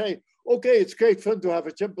people to say, okay, it's great fun to have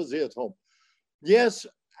a chimpanzee at home. Yes,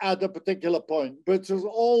 at a particular point, but there's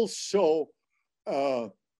also a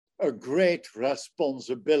great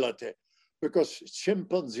responsibility, because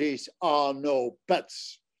chimpanzees are no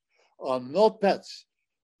pets, are not pets.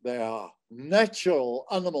 They are natural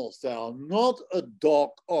animals. They are not a dog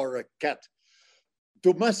or a cat.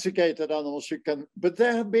 Domesticated animals you can, but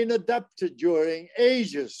they have been adapted during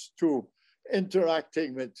ages to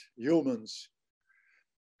interacting with humans.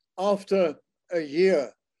 After a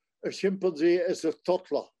year, a chimpanzee is a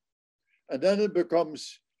toddler, and then it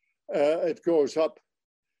becomes, it grows up,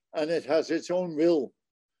 and it has its own will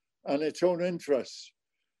and its own interests.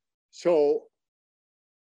 So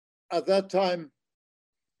at that time,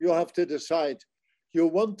 you have to decide, you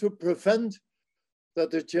want to prevent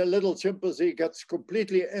that the little chimpanzee gets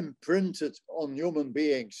completely imprinted on human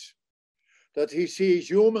beings, that he sees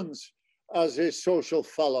humans as his social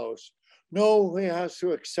fellows. No, he has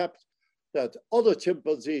to accept that other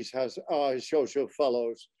chimpanzees are his social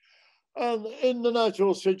fellows. And in the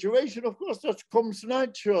natural situation, of course, that comes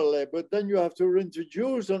naturally, but then you have to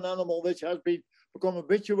reintroduce an animal which has become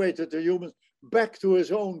habituated to humans back to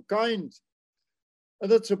his own kind. And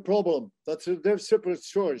that's a problem. They're separate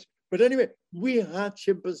stories. But anyway, we had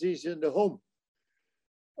chimpanzees in the home.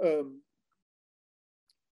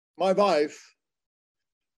 My wife,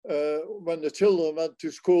 when the children went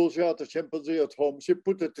to school, she had a chimpanzee at home. She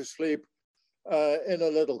put it to sleep in a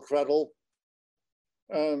little cradle,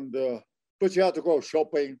 and but she had to go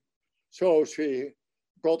shopping, so she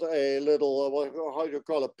got a little how do you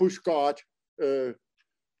call it, push cart, a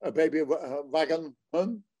baby wagon,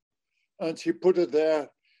 and she put it there.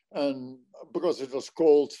 And because it was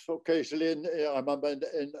cold occasionally, I remember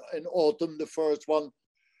in autumn, the first one,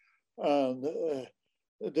 and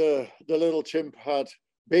the little chimp had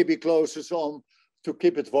baby clothes on to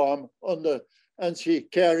keep it warm and she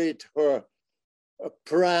carried her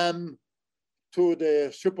pram to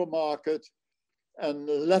the supermarket and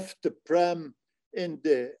left the pram in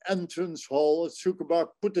the entrance hall at Zuckerberg,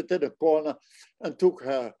 put it in a corner, and took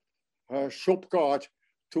her shop cart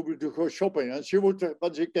to go shopping. And she would,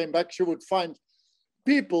 when she came back, she would find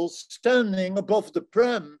people standing above the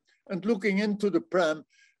pram and looking into the pram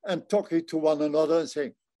and talking to one another and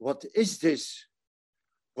saying, "What is this?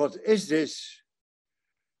 What is this?"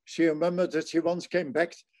 She remembered that she once came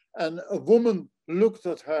back and a woman looked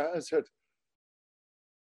at her and said,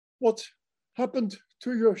 "What happened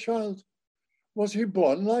to your child? Was he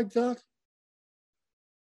born like that?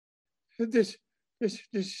 This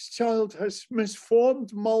child has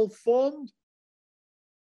malformed."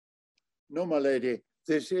 "No, my lady,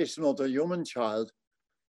 this is not a human child.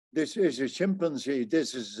 This is a chimpanzee.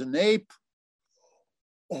 This is an ape."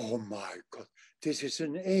 "Oh my God, this is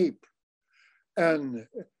an ape. And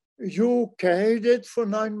you carried it for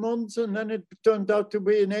 9 months and then it turned out to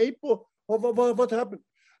be an ape? Or what happened?"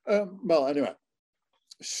 Well, anyway,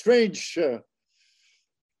 strange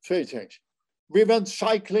things. We went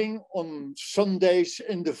cycling on Sundays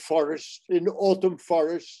in the forest, in the autumn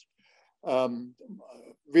forest.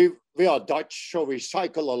 We are Dutch, so we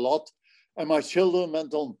cycle a lot. And my children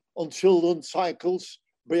went on children's cycles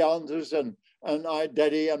beyond us, and I,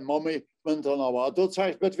 Daddy and Mommy went on our adult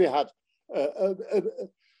cycles. But we had,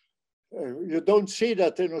 you don't see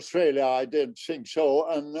that in Australia, I didn't think so,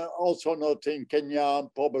 and also not in Kenya,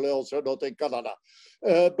 and probably also not in Canada.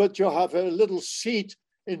 But you have a little seat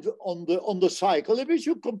on the cycle in which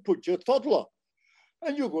you can put your toddler,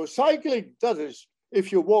 and you go cycling. That is,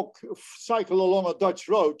 if you cycle along a Dutch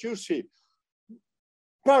road, you see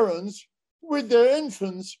parents with their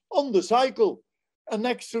infants on the cycle, and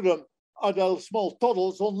next to them are their small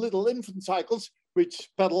toddlers on little infant cycles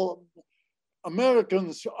which pedal.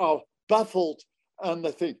 Americans are baffled and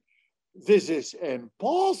they think, this is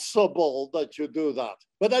impossible that you do that.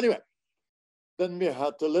 But anyway, Then we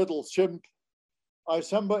had the little chimp. I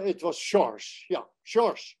remember it was George. Yeah,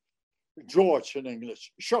 George. George in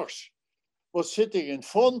English. George was sitting in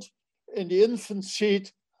front in the infant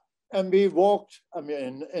seat, and we walked. I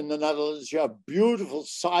mean, in the Netherlands, you have beautiful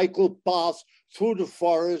cycle paths through the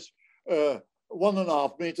forest,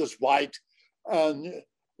 1.5 meters wide, and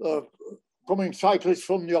coming cyclists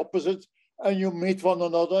from the opposite, and you meet one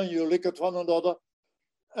another, and you look at one another.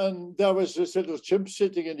 And there was this little chimp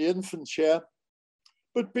sitting in the infant chair,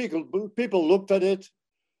 but people looked at it,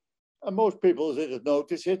 and most people didn't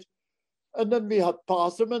notice it. And then we had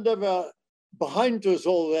passed them, and they were behind us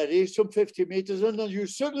already, some 50 meters, and then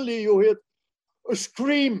suddenly you heard a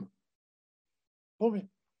scream.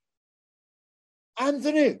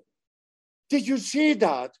 Anthony, did you see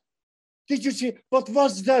that? Did you see, what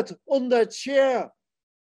was that on that chair?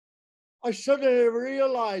 I suddenly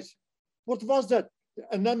realized, what was that?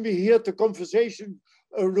 And then we heard the conversation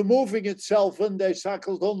removing itself, and they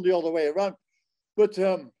cycled on the other way around. But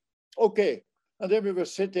okay, and then we were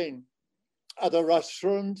sitting at a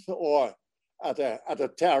restaurant or at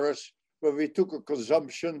a terrace where we took a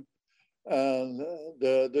consumption, and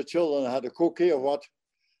the children had a cookie or what,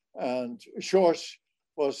 and George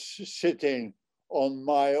was sitting on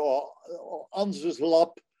my Ans's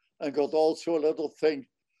lap and got also a little thing.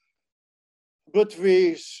 But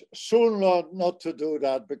we soon learned not to do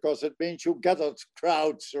that because it means you gathered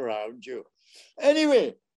crowds around you.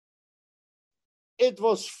 Anyway, it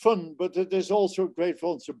was fun, but it is also a great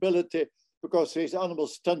responsibility because these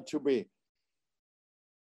animals tend to be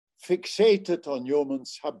fixated on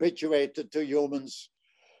humans, habituated to humans.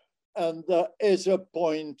 And there is a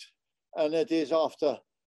point, and it is after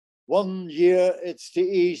 1 year, it's the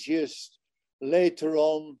easiest. Later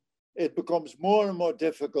on, it becomes more and more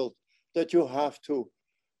difficult that you have to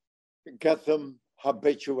get them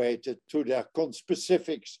habituated to their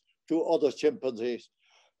conspecifics to other chimpanzees.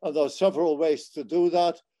 And there are several ways to do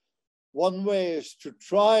that. One way is to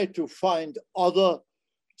try to find other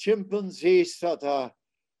chimpanzees that are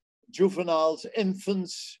juveniles,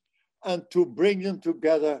 infants, and to bring them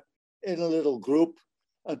together in a little group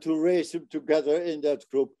and to raise them together in that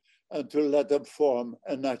group and to let them form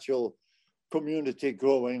a natural community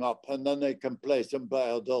growing up, and then they can place them by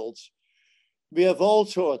adults. We have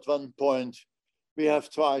also at one point, we have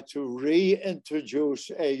tried to reintroduce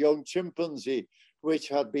a young chimpanzee which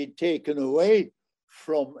had been taken away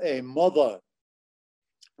from a mother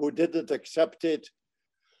who didn't accept it,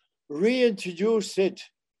 reintroduce it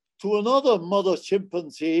to another mother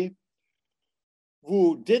chimpanzee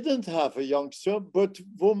who didn't have a youngster, but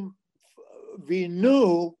whom we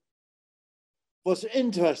knew was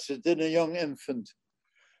interested in a young infant.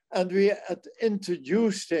 And we had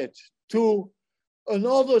introduced it to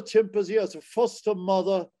another chimpanzee as a foster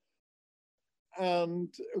mother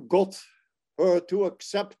and got her to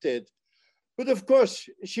accept it. But of course,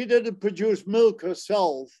 she didn't produce milk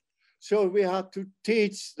herself. So we had to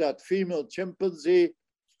teach that female chimpanzee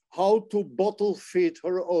how to bottle feed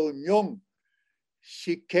her own young.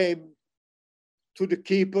 She came to the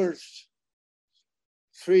keepers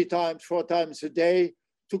 3 times, 4 times a day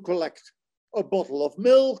to collect a bottle of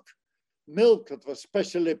milk that was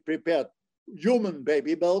specially prepared, human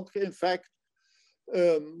baby milk, in fact,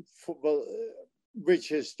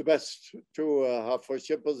 which is the best to have for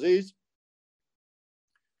chimpanzees.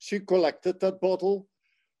 She collected that bottle.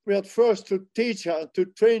 We had first to teach her, to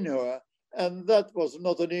train her, and that was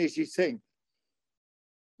not an easy thing.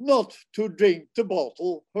 Not to drink the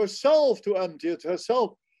bottle herself, to empty it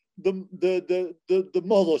herself. The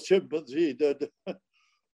mother chimpanzee,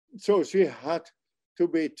 so she had to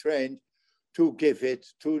be trained to give it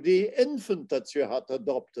to the infant that she had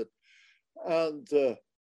adopted. And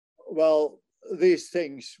well, these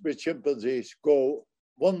things with chimpanzees go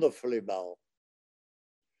wonderfully well.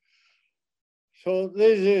 So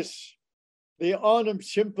this is the Arnhem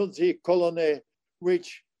chimpanzee colony,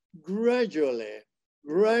 which gradually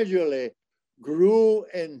grew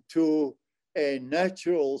into a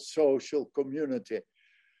natural social community.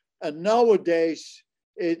 And nowadays,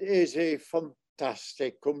 it is a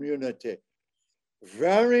fantastic community.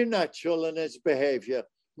 Very natural in its behavior,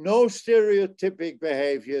 no stereotypic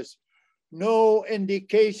behaviors, no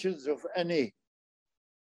indications of any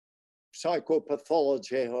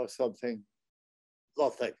psychopathology or something,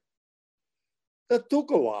 nothing. That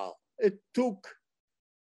took a while. It took,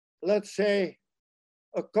 let's say,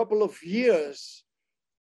 a couple of years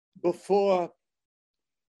before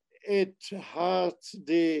it had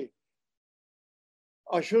the,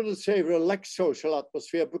 I shouldn't say relaxed social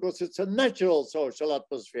atmosphere, because it's a natural social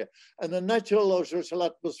atmosphere. And a natural social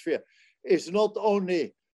atmosphere is not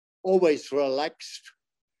only always relaxed,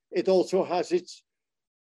 it also has its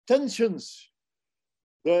tensions.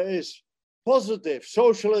 There is positive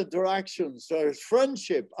social interactions, there is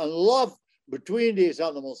friendship and love between these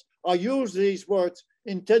animals. I use these words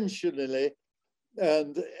intentionally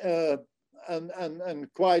and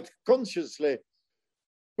quite consciously,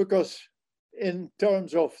 because in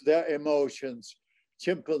terms of their emotions,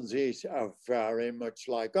 chimpanzees are very much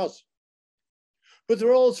like us. But there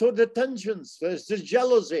are also the tensions, there's the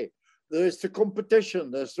jealousy, there's the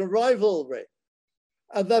competition, there's the rivalry.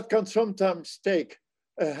 And that can sometimes take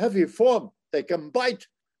a heavy form. They can bite.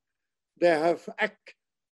 They have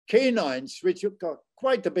canines, which are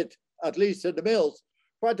quite a bit, at least in the males,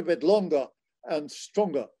 quite a bit longer and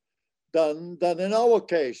stronger than in our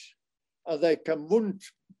case. And they can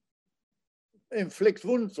inflict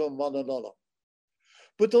wounds on one another.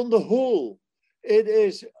 But on the whole, it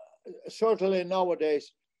is certainly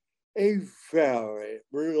nowadays a very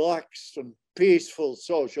relaxed and peaceful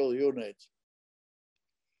social unit.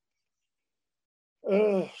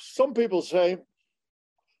 Some people say,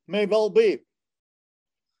 may well be.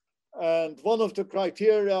 And one of the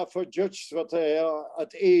criteria for judges that they are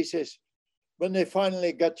at ease is when they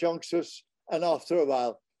finally get youngsters, and after a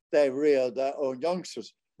while, they rear their own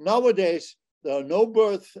youngsters. Nowadays, there are no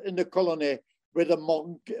births in the colony with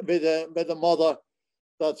a mother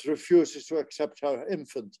that refuses to accept her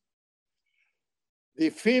infant.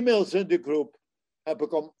 The females in the group have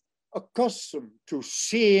become accustomed to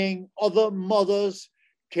seeing other mothers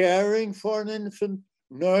caring for an infant,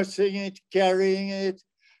 nursing it, carrying it,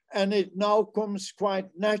 and it now comes quite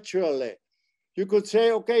naturally. You could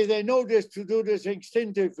say, okay, they know this to do this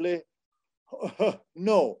instinctively.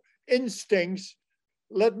 No, instincts,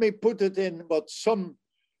 let me put it in what some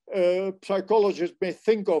psychologists may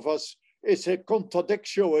think of as is a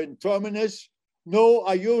contradictio in terminis. No,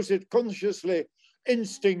 I use it consciously.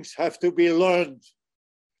 Instincts have to be learned.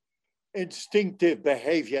 Instinctive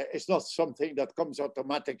behavior is not something that comes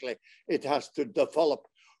automatically. It has to develop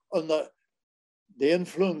under the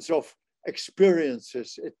influence of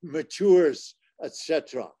experiences. It matures,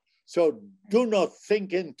 etc. So do not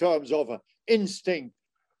think in terms of an instinct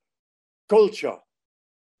culture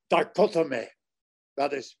dichotomy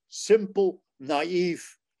that is simple, naive,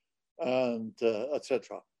 and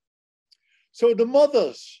etc. So the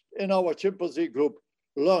mothers in our chimpanzee group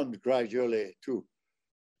learned gradually to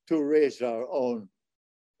raise their own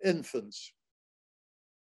infants.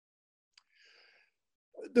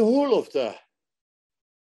 The whole of the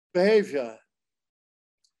behavior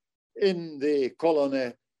in the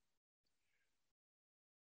colony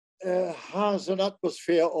has an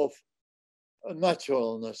atmosphere of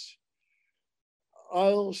naturalness.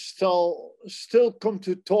 I'll still come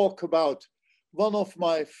to talk about one of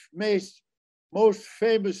my most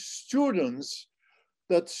famous students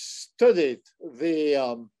that studied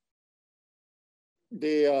the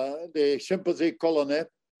chimpanzee colony.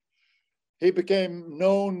 He became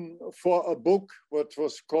known for a book which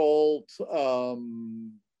was called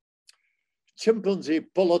Chimpanzee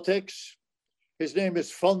Politics. His name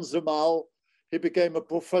is Van Zemal. He became a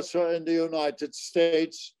professor in the United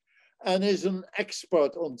States and is an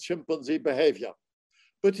expert on chimpanzee behavior.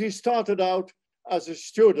 But he started out as a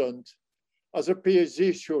student, as a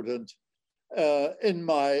PhD student in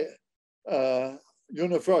my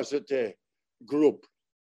university group.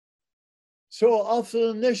 So after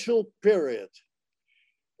an initial period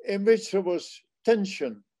in which there was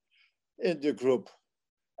tension in the group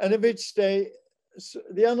and in which the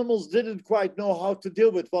animals didn't quite know how to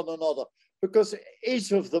deal with one another because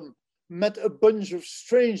each of them met a bunch of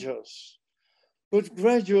strangers, but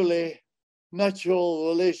gradually natural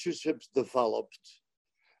relationships developed.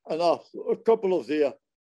 And after a couple of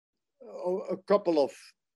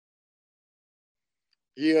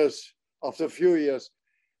years, after a few years,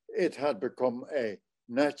 it had become a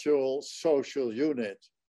natural social unit.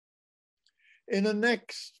 In the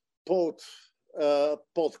next podcast,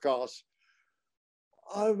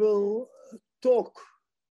 I will talk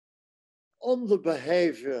on the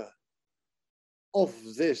behavior of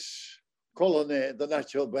this colony, the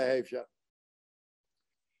natural behavior.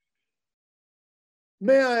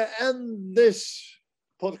 May I end this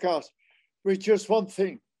podcast with just one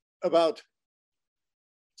thing about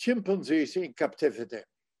chimpanzees in captivity.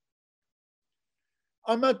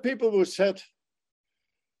 I met people who said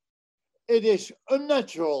it is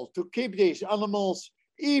unnatural to keep these animals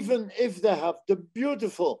even if they have the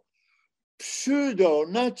beautiful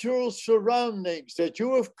pseudo-natural surroundings that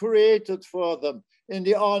you have created for them in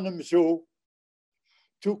the Arnhem Zoo,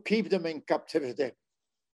 to keep them in captivity.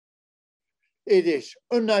 It is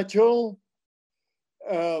unnatural,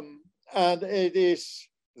 and it is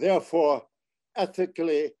therefore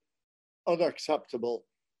ethically unacceptable,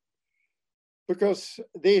 because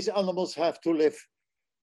these animals have to live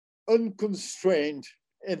unconstrained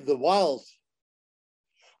in the wild.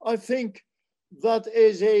 I think that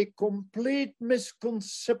is a complete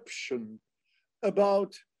misconception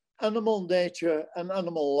about animal nature and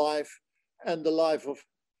animal life and the life of,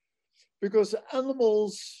 because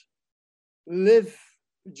animals live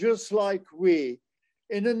just like we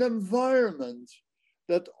in an environment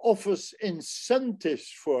that offers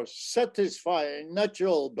incentives for satisfying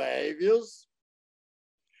natural behaviors,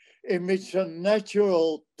 in which the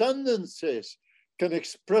natural tendencies can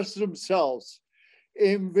express themselves,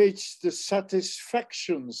 in which the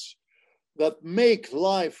satisfactions that make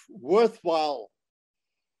life worthwhile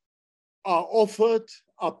are offered,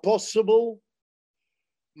 are possible.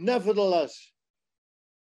 Nevertheless,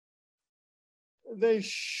 they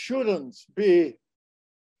shouldn't be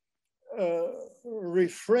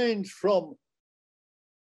refrained from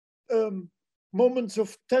moments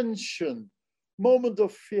of tension, moment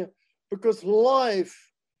of fear, because life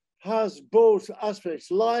has both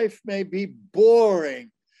aspects. Life may be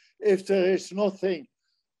boring if there is nothing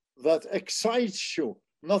that excites you,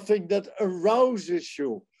 nothing that arouses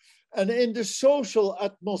you. And in the social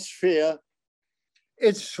atmosphere,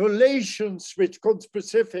 it's relations which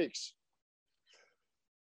conspecifics.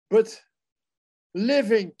 But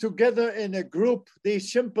living together in a group, these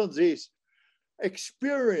chimpanzees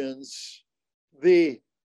experience the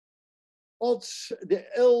odds, the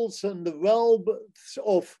ills and the wells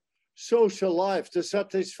of social life, the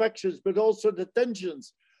satisfactions, but also the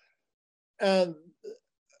tensions. And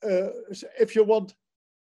if you want,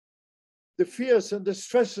 the fears and the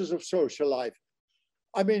stresses of social life.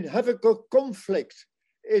 I mean, having a conflict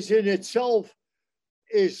is in itself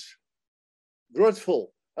is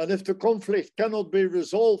dreadful. And if the conflict cannot be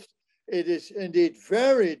resolved, it is indeed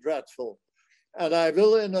very dreadful. And I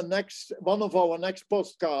will, in the next one of our next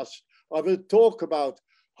podcasts, I will talk about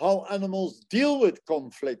how animals deal with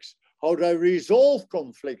conflicts, how they resolve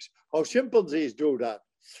conflicts, how chimpanzees do that.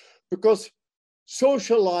 Because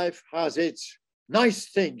social life has its nice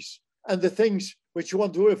things and the things which you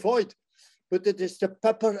want to avoid. But it is the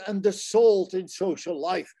pepper and the salt in social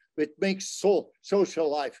life which makes social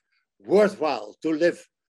life worthwhile to live.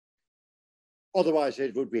 Otherwise,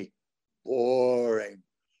 it would be boring,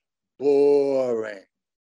 boring.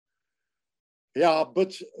 Yeah,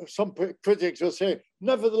 but some critics will say,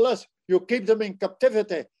 nevertheless, you keep them in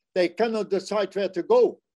captivity. They cannot decide where to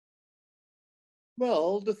go.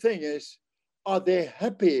 Well, the thing is, are they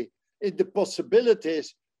happy in the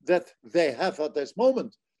possibilities that they have at this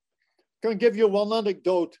moment? I can give you one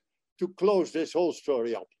anecdote to close this whole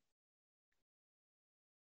story up.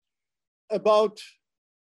 About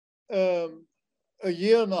a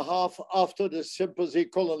year and a half after the chimpanzee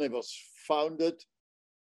colony was founded,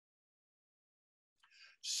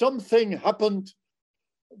 something happened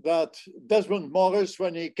that Desmond Morris,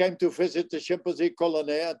 when he came to visit the chimpanzee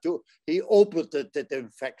colony, he opened it, in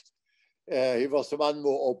fact. He was the one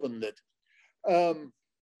who opened it.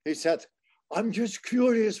 He said, I'm just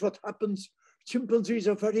curious what happens. Chimpanzees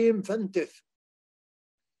are very inventive.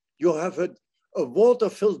 You have a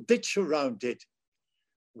water-filled ditch around it.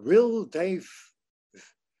 Will they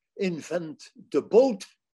invent the boat?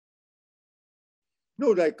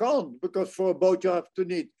 No, they can't, because for a boat you have to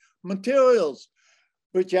need materials.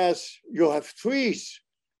 But yes, you have trees,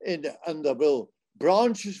 and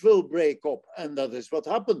branches will break up, and that is what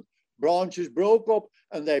happened. Branches broke up,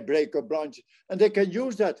 and they break up branches, and they can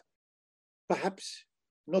use that. Perhaps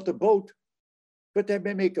not a boat, but they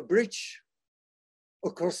may make a bridge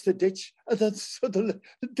across the ditch, and then suddenly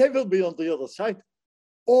they will be on the other side.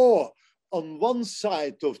 Or on one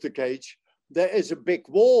side of the cage, there is a big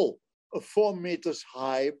wall, a 4 meters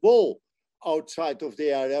high wall outside of the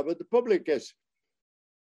area where the public is.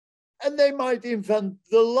 And they might invent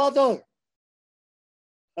the ladder.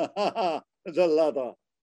 The ladder.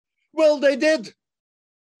 Well, they did.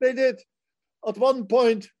 They did. At one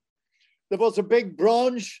point, there was a big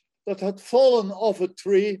branch that had fallen off a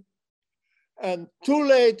tree, and too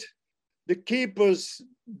late, the keepers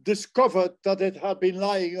discovered that it had been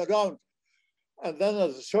lying around. And then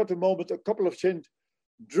at a certain moment, a couple of chimps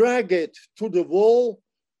drag it to the wall,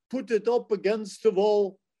 put it up against the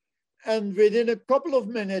wall, and within a couple of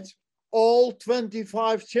minutes, all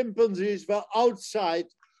 25 chimpanzees were outside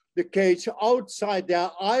the cage, outside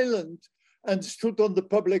their island, and stood on the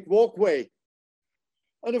public walkway.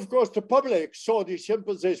 And of course, the public saw these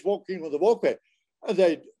chimpanzees walking on the walkway, and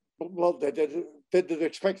they didn't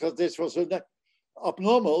expect that this was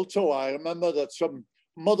abnormal. So I remember that some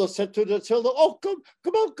mother said to the children, "Oh, come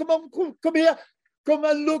here, come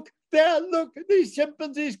and look. there, look, these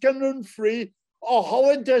chimpanzees can run free. Oh,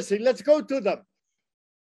 how interesting, let's go to them.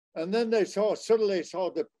 And then they suddenly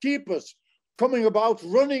saw the keepers coming about,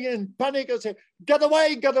 running in panic and say, get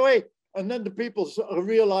away, get away. And then the people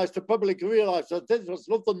realized, the public realized that this was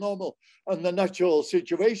not the normal and the natural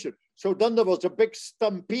situation. So then there was a big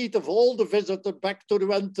stampede of all the visitors back to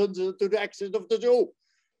the entrance, to the exit of the zoo.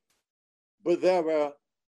 But there were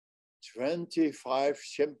 25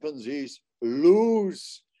 chimpanzees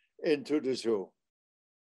loose into the zoo.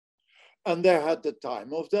 And they had the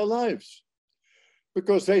time of their lives,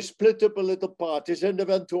 because they split up in little parties and they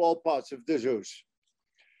went to all parts of the zoos.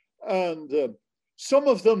 And some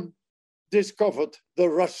of them discovered the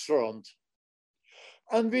restaurant.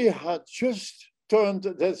 And we had just turned,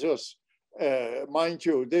 this was, mind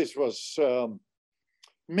you, this was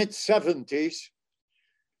mid-70s.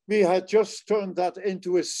 We had just turned that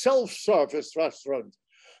into a self-service restaurant.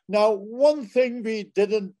 Now, one thing we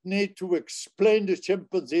didn't need to explain to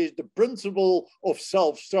chimpanzees, the principle of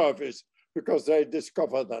self-service, because they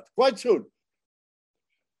discovered that quite soon.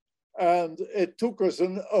 And it took us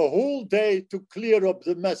a whole day to clear up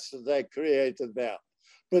the mess that they created there.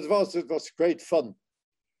 But it was great fun.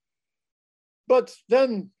 But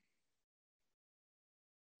then,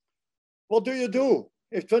 what do you do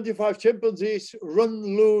if 25 chimpanzees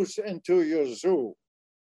run loose into your zoo?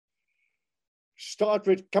 Start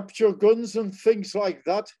with capture guns and things like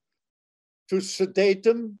that to sedate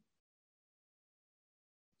them?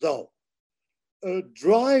 No.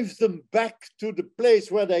 Drive them back to the place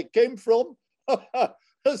where they came from?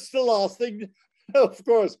 That's the last thing, of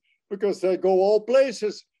course, because they go all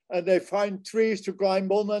places and they find trees to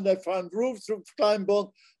climb on and they find roofs to climb on.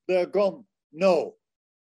 They're gone. No.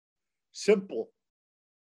 Simple.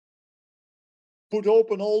 Put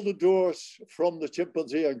open all the doors from the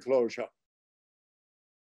chimpanzee enclosure.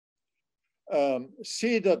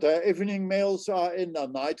 See that their evening meals are in their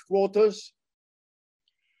night quarters.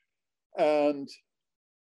 And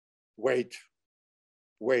wait.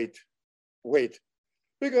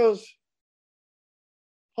 Because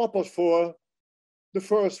 4:30, the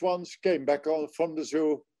first ones came back from the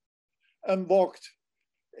zoo and walked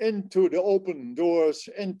into the open doors,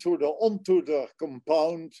 onto the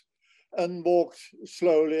compound, and walked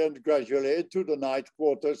slowly and gradually into the night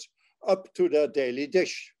quarters up to their daily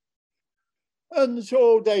dish. And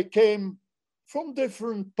so they came from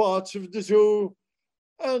different parts of the zoo,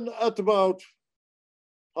 and at about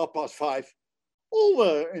 5:30, all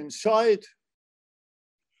were inside,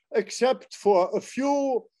 except for a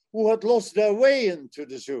few who had lost their way into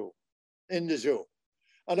the zoo, in the zoo.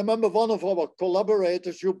 And I remember one of our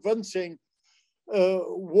collaborators, Joep Wensing,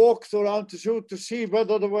 walked around the zoo to see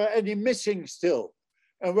whether there were any missing still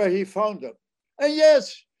and where he found them. And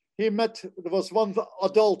yes, he met, there was one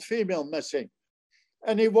adult female missing.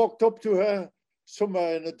 And he walked up to her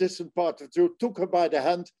somewhere in a distant part of the zoo, took her by the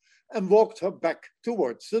hand and walked her back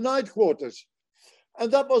towards the night quarters.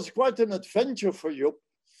 And that was quite an adventure for Joep,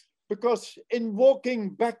 because in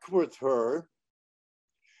walking back with her,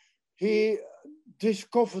 he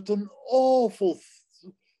discovered a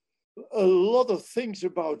lot of things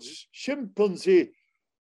about chimpanzee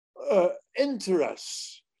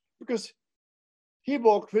interests, because he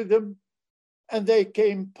walked with them and they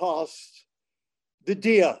came past the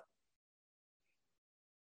deer.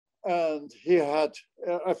 And he had,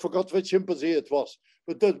 I forgot which chimpanzee it was,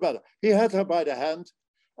 but it doesn't matter. He had her by the hand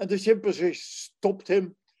and the chimpanzee stopped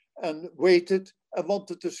him and waited and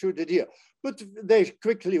wanted to shoot the deer. But they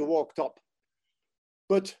quickly walked up.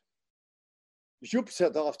 But Joep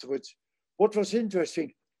said afterwards, what was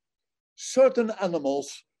interesting, certain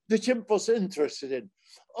animals the chimp was interested in.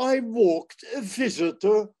 I walked a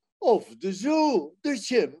visitor of the zoo. The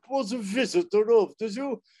chimp was a visitor of the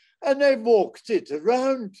zoo, and I walked it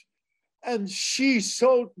around. And she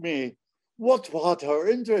showed me what had her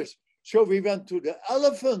interest. So we went to the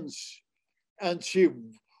elephants, and she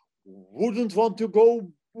wouldn't want to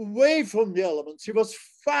go away from the elephants. She was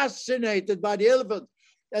fascinated by the elephant.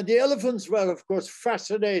 And the elephants were, of course,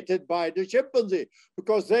 fascinated by the chimpanzee,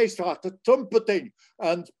 because they started trumpeting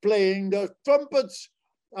and playing the trumpets.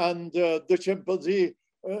 And the chimpanzee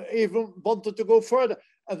even wanted to go further.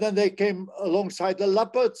 And then they came alongside the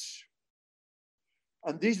leopards.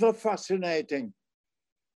 And these were fascinating.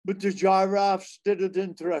 But the giraffes didn't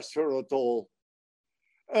interest her at all.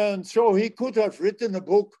 And so he could have written a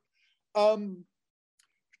book,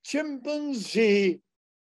 Chimpanzee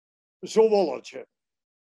Zoology.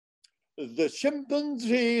 The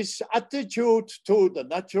chimpanzee's attitude to the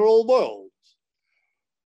natural world.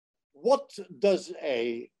 What does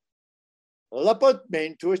a leopard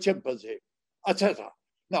mean to a chimpanzee, etc.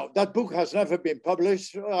 Now, that book has never been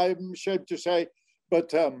published, I'm ashamed to say,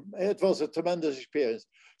 but it was a tremendous experience.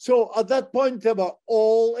 So at that point, they were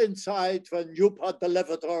all inside when Joop had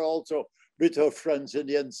delivered her also with her friends in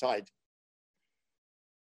the inside.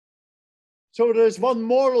 So there's one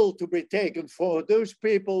moral to be taken for those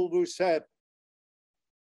people who said,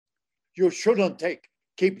 you shouldn't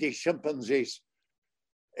keep these chimpanzees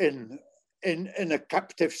in a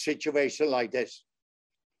captive situation like this.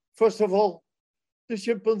 First of all, the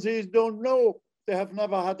chimpanzees don't know. They have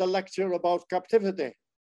never had a lecture about captivity.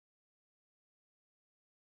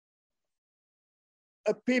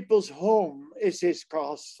 A people's home is his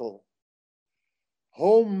castle.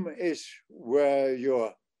 Home is where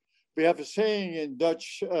you're. We have a saying in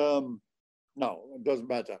Dutch, no, it doesn't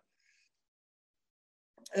matter.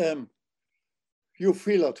 You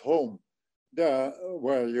feel at home there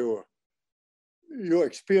where you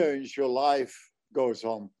experience, your life goes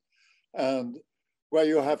on, and where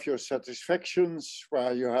you have your satisfactions,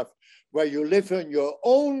 where you live in your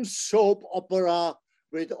own soap opera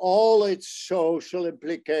with all its social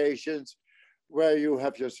implications, where you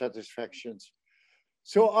have your satisfactions.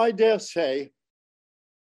 So I dare say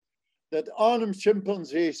that Arnhem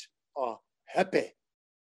chimpanzees are happy.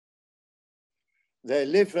 They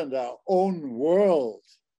live in their own world.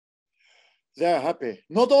 They're happy.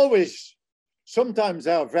 Not always. Sometimes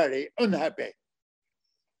they are very unhappy.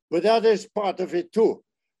 But that is part of it too,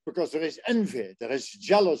 because there is envy, there is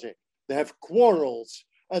jealousy, they have quarrels,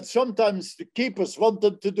 and sometimes the keepers want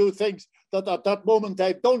them to do things that at that moment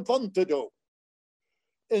they don't want to do.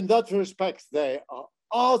 In that respect, they are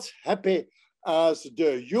as happy as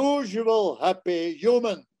the usual happy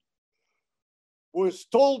human who is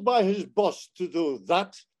told by his boss to do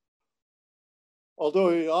that, although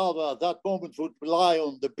he rather at that moment would lie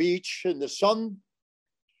on the beach in the sun,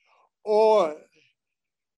 or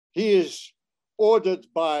he is ordered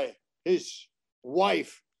by his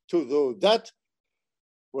wife to do that,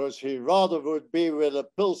 whereas he rather would be with a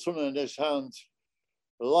pilsner in his hand,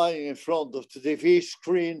 lying in front of the TV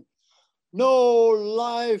screen. No,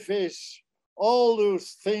 life is all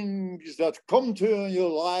those things that come to you and you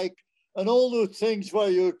like, and all those things where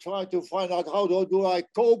you try to find out, how do I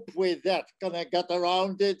cope with that? Can I get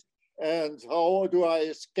around it? And how do I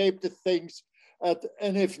escape the things?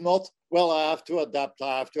 And if not, well, I have to adapt,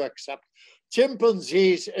 I have to accept.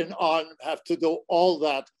 Chimpanzees in Arnhem have to do all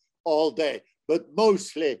that all day, but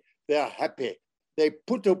mostly they're happy. They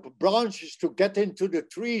put up branches to get into the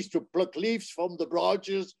trees, to pluck leaves from the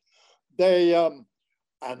branches. They, and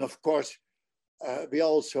of course, we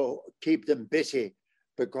also keep them busy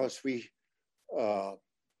because we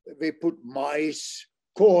put mice,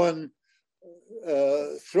 corn,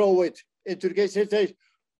 throw it into the cage. If they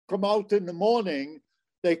come out in the morning,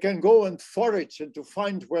 they can go and forage and to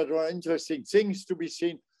find where there are interesting things to be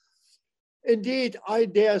seen. Indeed, I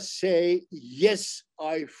dare say, yes,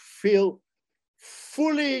 I feel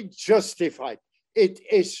fully justified. It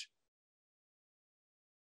is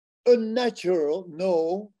unnatural.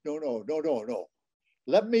 No.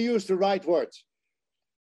 Let me use the right words.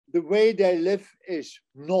 The way they live is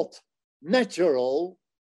not natural,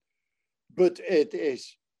 but it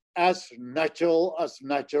is as natural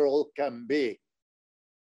can be.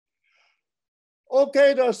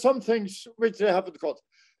 Okay, there are some things which they haven't got.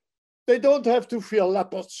 They don't have to fear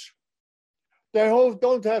leopards. They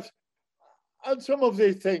don't have, and some of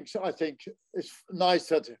these things I think it's nice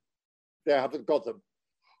that they haven't got them.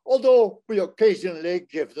 Although we occasionally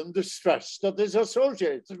give them the stress that is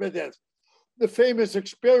associated with it. The famous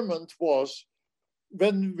experiment was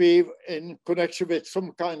when we, in connection with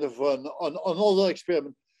some kind of another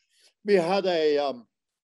experiment, we had a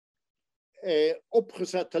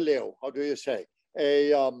opgezette leeuw, how do you say?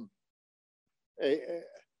 A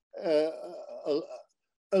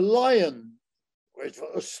lion,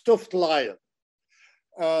 a stuffed lion,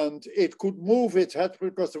 and it could move its head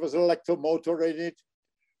because there was an electromotor in it.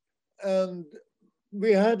 And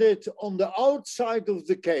we had it on the outside of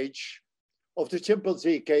the cage, of the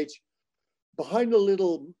chimpanzee cage, behind a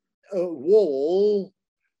little wall,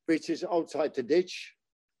 which is outside the ditch.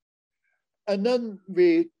 And then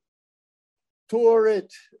we tore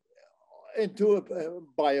it into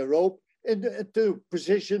by a rope into a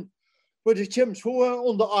position where the chimps who were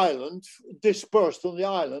on the island, dispersed on the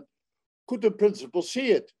island, could in principle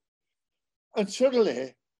see it. And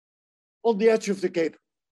suddenly, on the edge of the cape,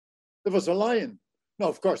 there was a lion. Now,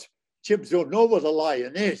 of course, chimps don't know what a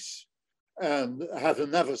lion is and have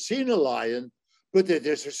never seen a lion, but it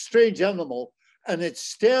is a strange animal and it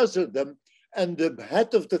stares at them, and the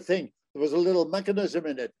head of the thing, there was a little mechanism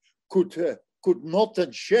in it, could nod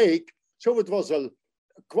and shake. So it was a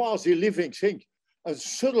quasi-living thing. And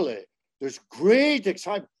suddenly there's great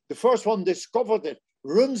excitement. The first one discovered it,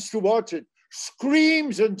 runs towards it,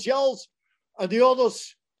 screams and yells, and the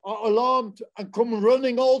others are alarmed and come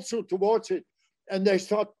running also towards it. And they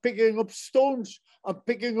start picking up stones and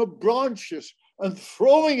picking up branches and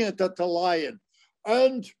throwing it at the lion.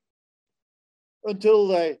 And until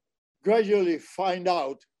they gradually find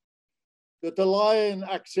out that the lion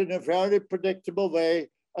acts in a very predictable way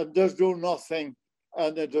and does do nothing,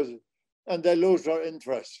 and they lose their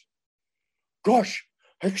interest. Gosh,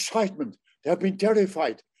 excitement. They have been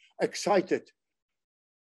terrified, excited,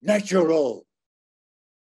 natural.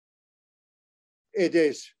 It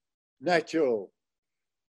is natural.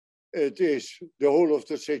 It is the whole of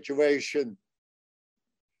the situation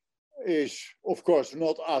is, of course,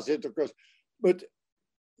 not as it occurs. But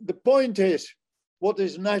the point is, what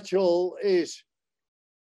is natural is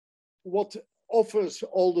what offers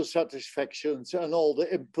all the satisfactions and all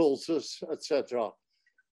the impulses, etc.,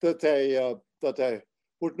 that they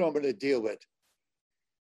would normally deal with.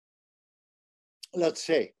 Let's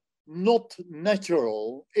say, not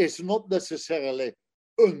natural is not necessarily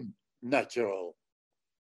unnatural.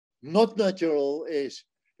 Not natural is,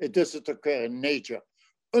 it doesn't occur in nature.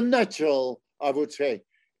 Unnatural, I would say,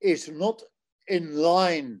 is not in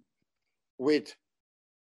line with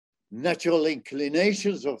natural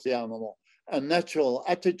inclinations of the animal and natural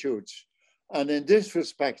attitudes. And in this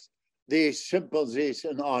respect, these chimpanzees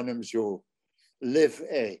in Arnhem Zoo live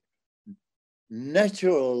a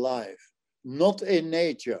natural life, not in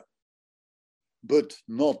nature, but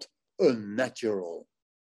not unnatural.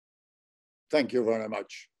 Thank you very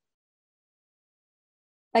much.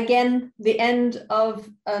 Again, the end of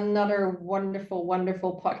another wonderful,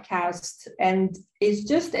 wonderful podcast. And it's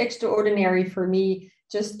just extraordinary for me,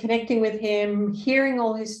 just connecting with him, hearing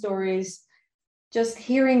all his stories, just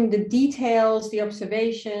hearing the details, the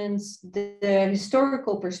observations, the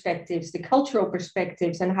historical perspectives, the cultural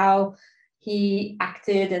perspectives, and how he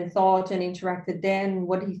acted and thought and interacted then,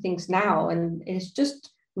 what he thinks now. And it's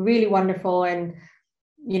just really wonderful. And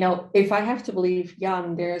you know, if I have to believe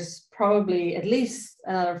Jan, there's probably at least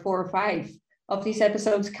another 4 or 5 of these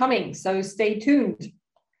episodes coming. So stay tuned.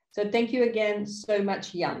 So thank you again so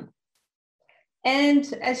much, Jan. And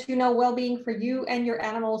as you know, well-being for you and your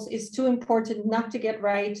animals is too important not to get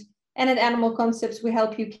right. And at Animal Concepts, we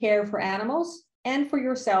help you care for animals and for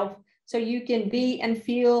yourself so you can be and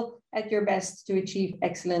feel at your best to achieve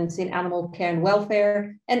excellence in animal care and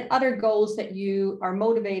welfare and other goals that you are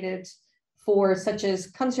motivated for, such as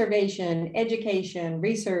conservation, education,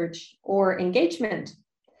 research, or engagement.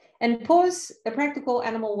 And PAWS, a practical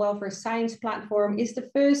animal welfare science platform, is the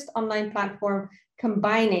first online platform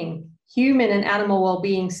combining human and animal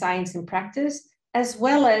well-being science and practice, as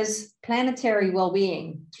well as planetary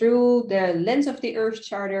well-being through the lens of the Earth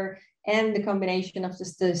Charter and the combination of the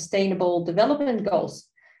Sustainable Development Goals.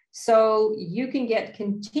 So you can get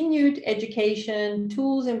continued education,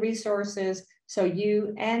 tools, and resources so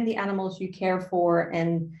you and the animals you care for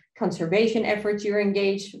and conservation efforts you're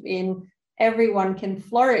engaged in, everyone can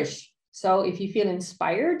flourish. So if you feel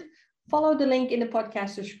inspired, follow the link in the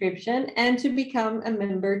podcast description and to become a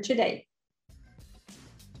member today.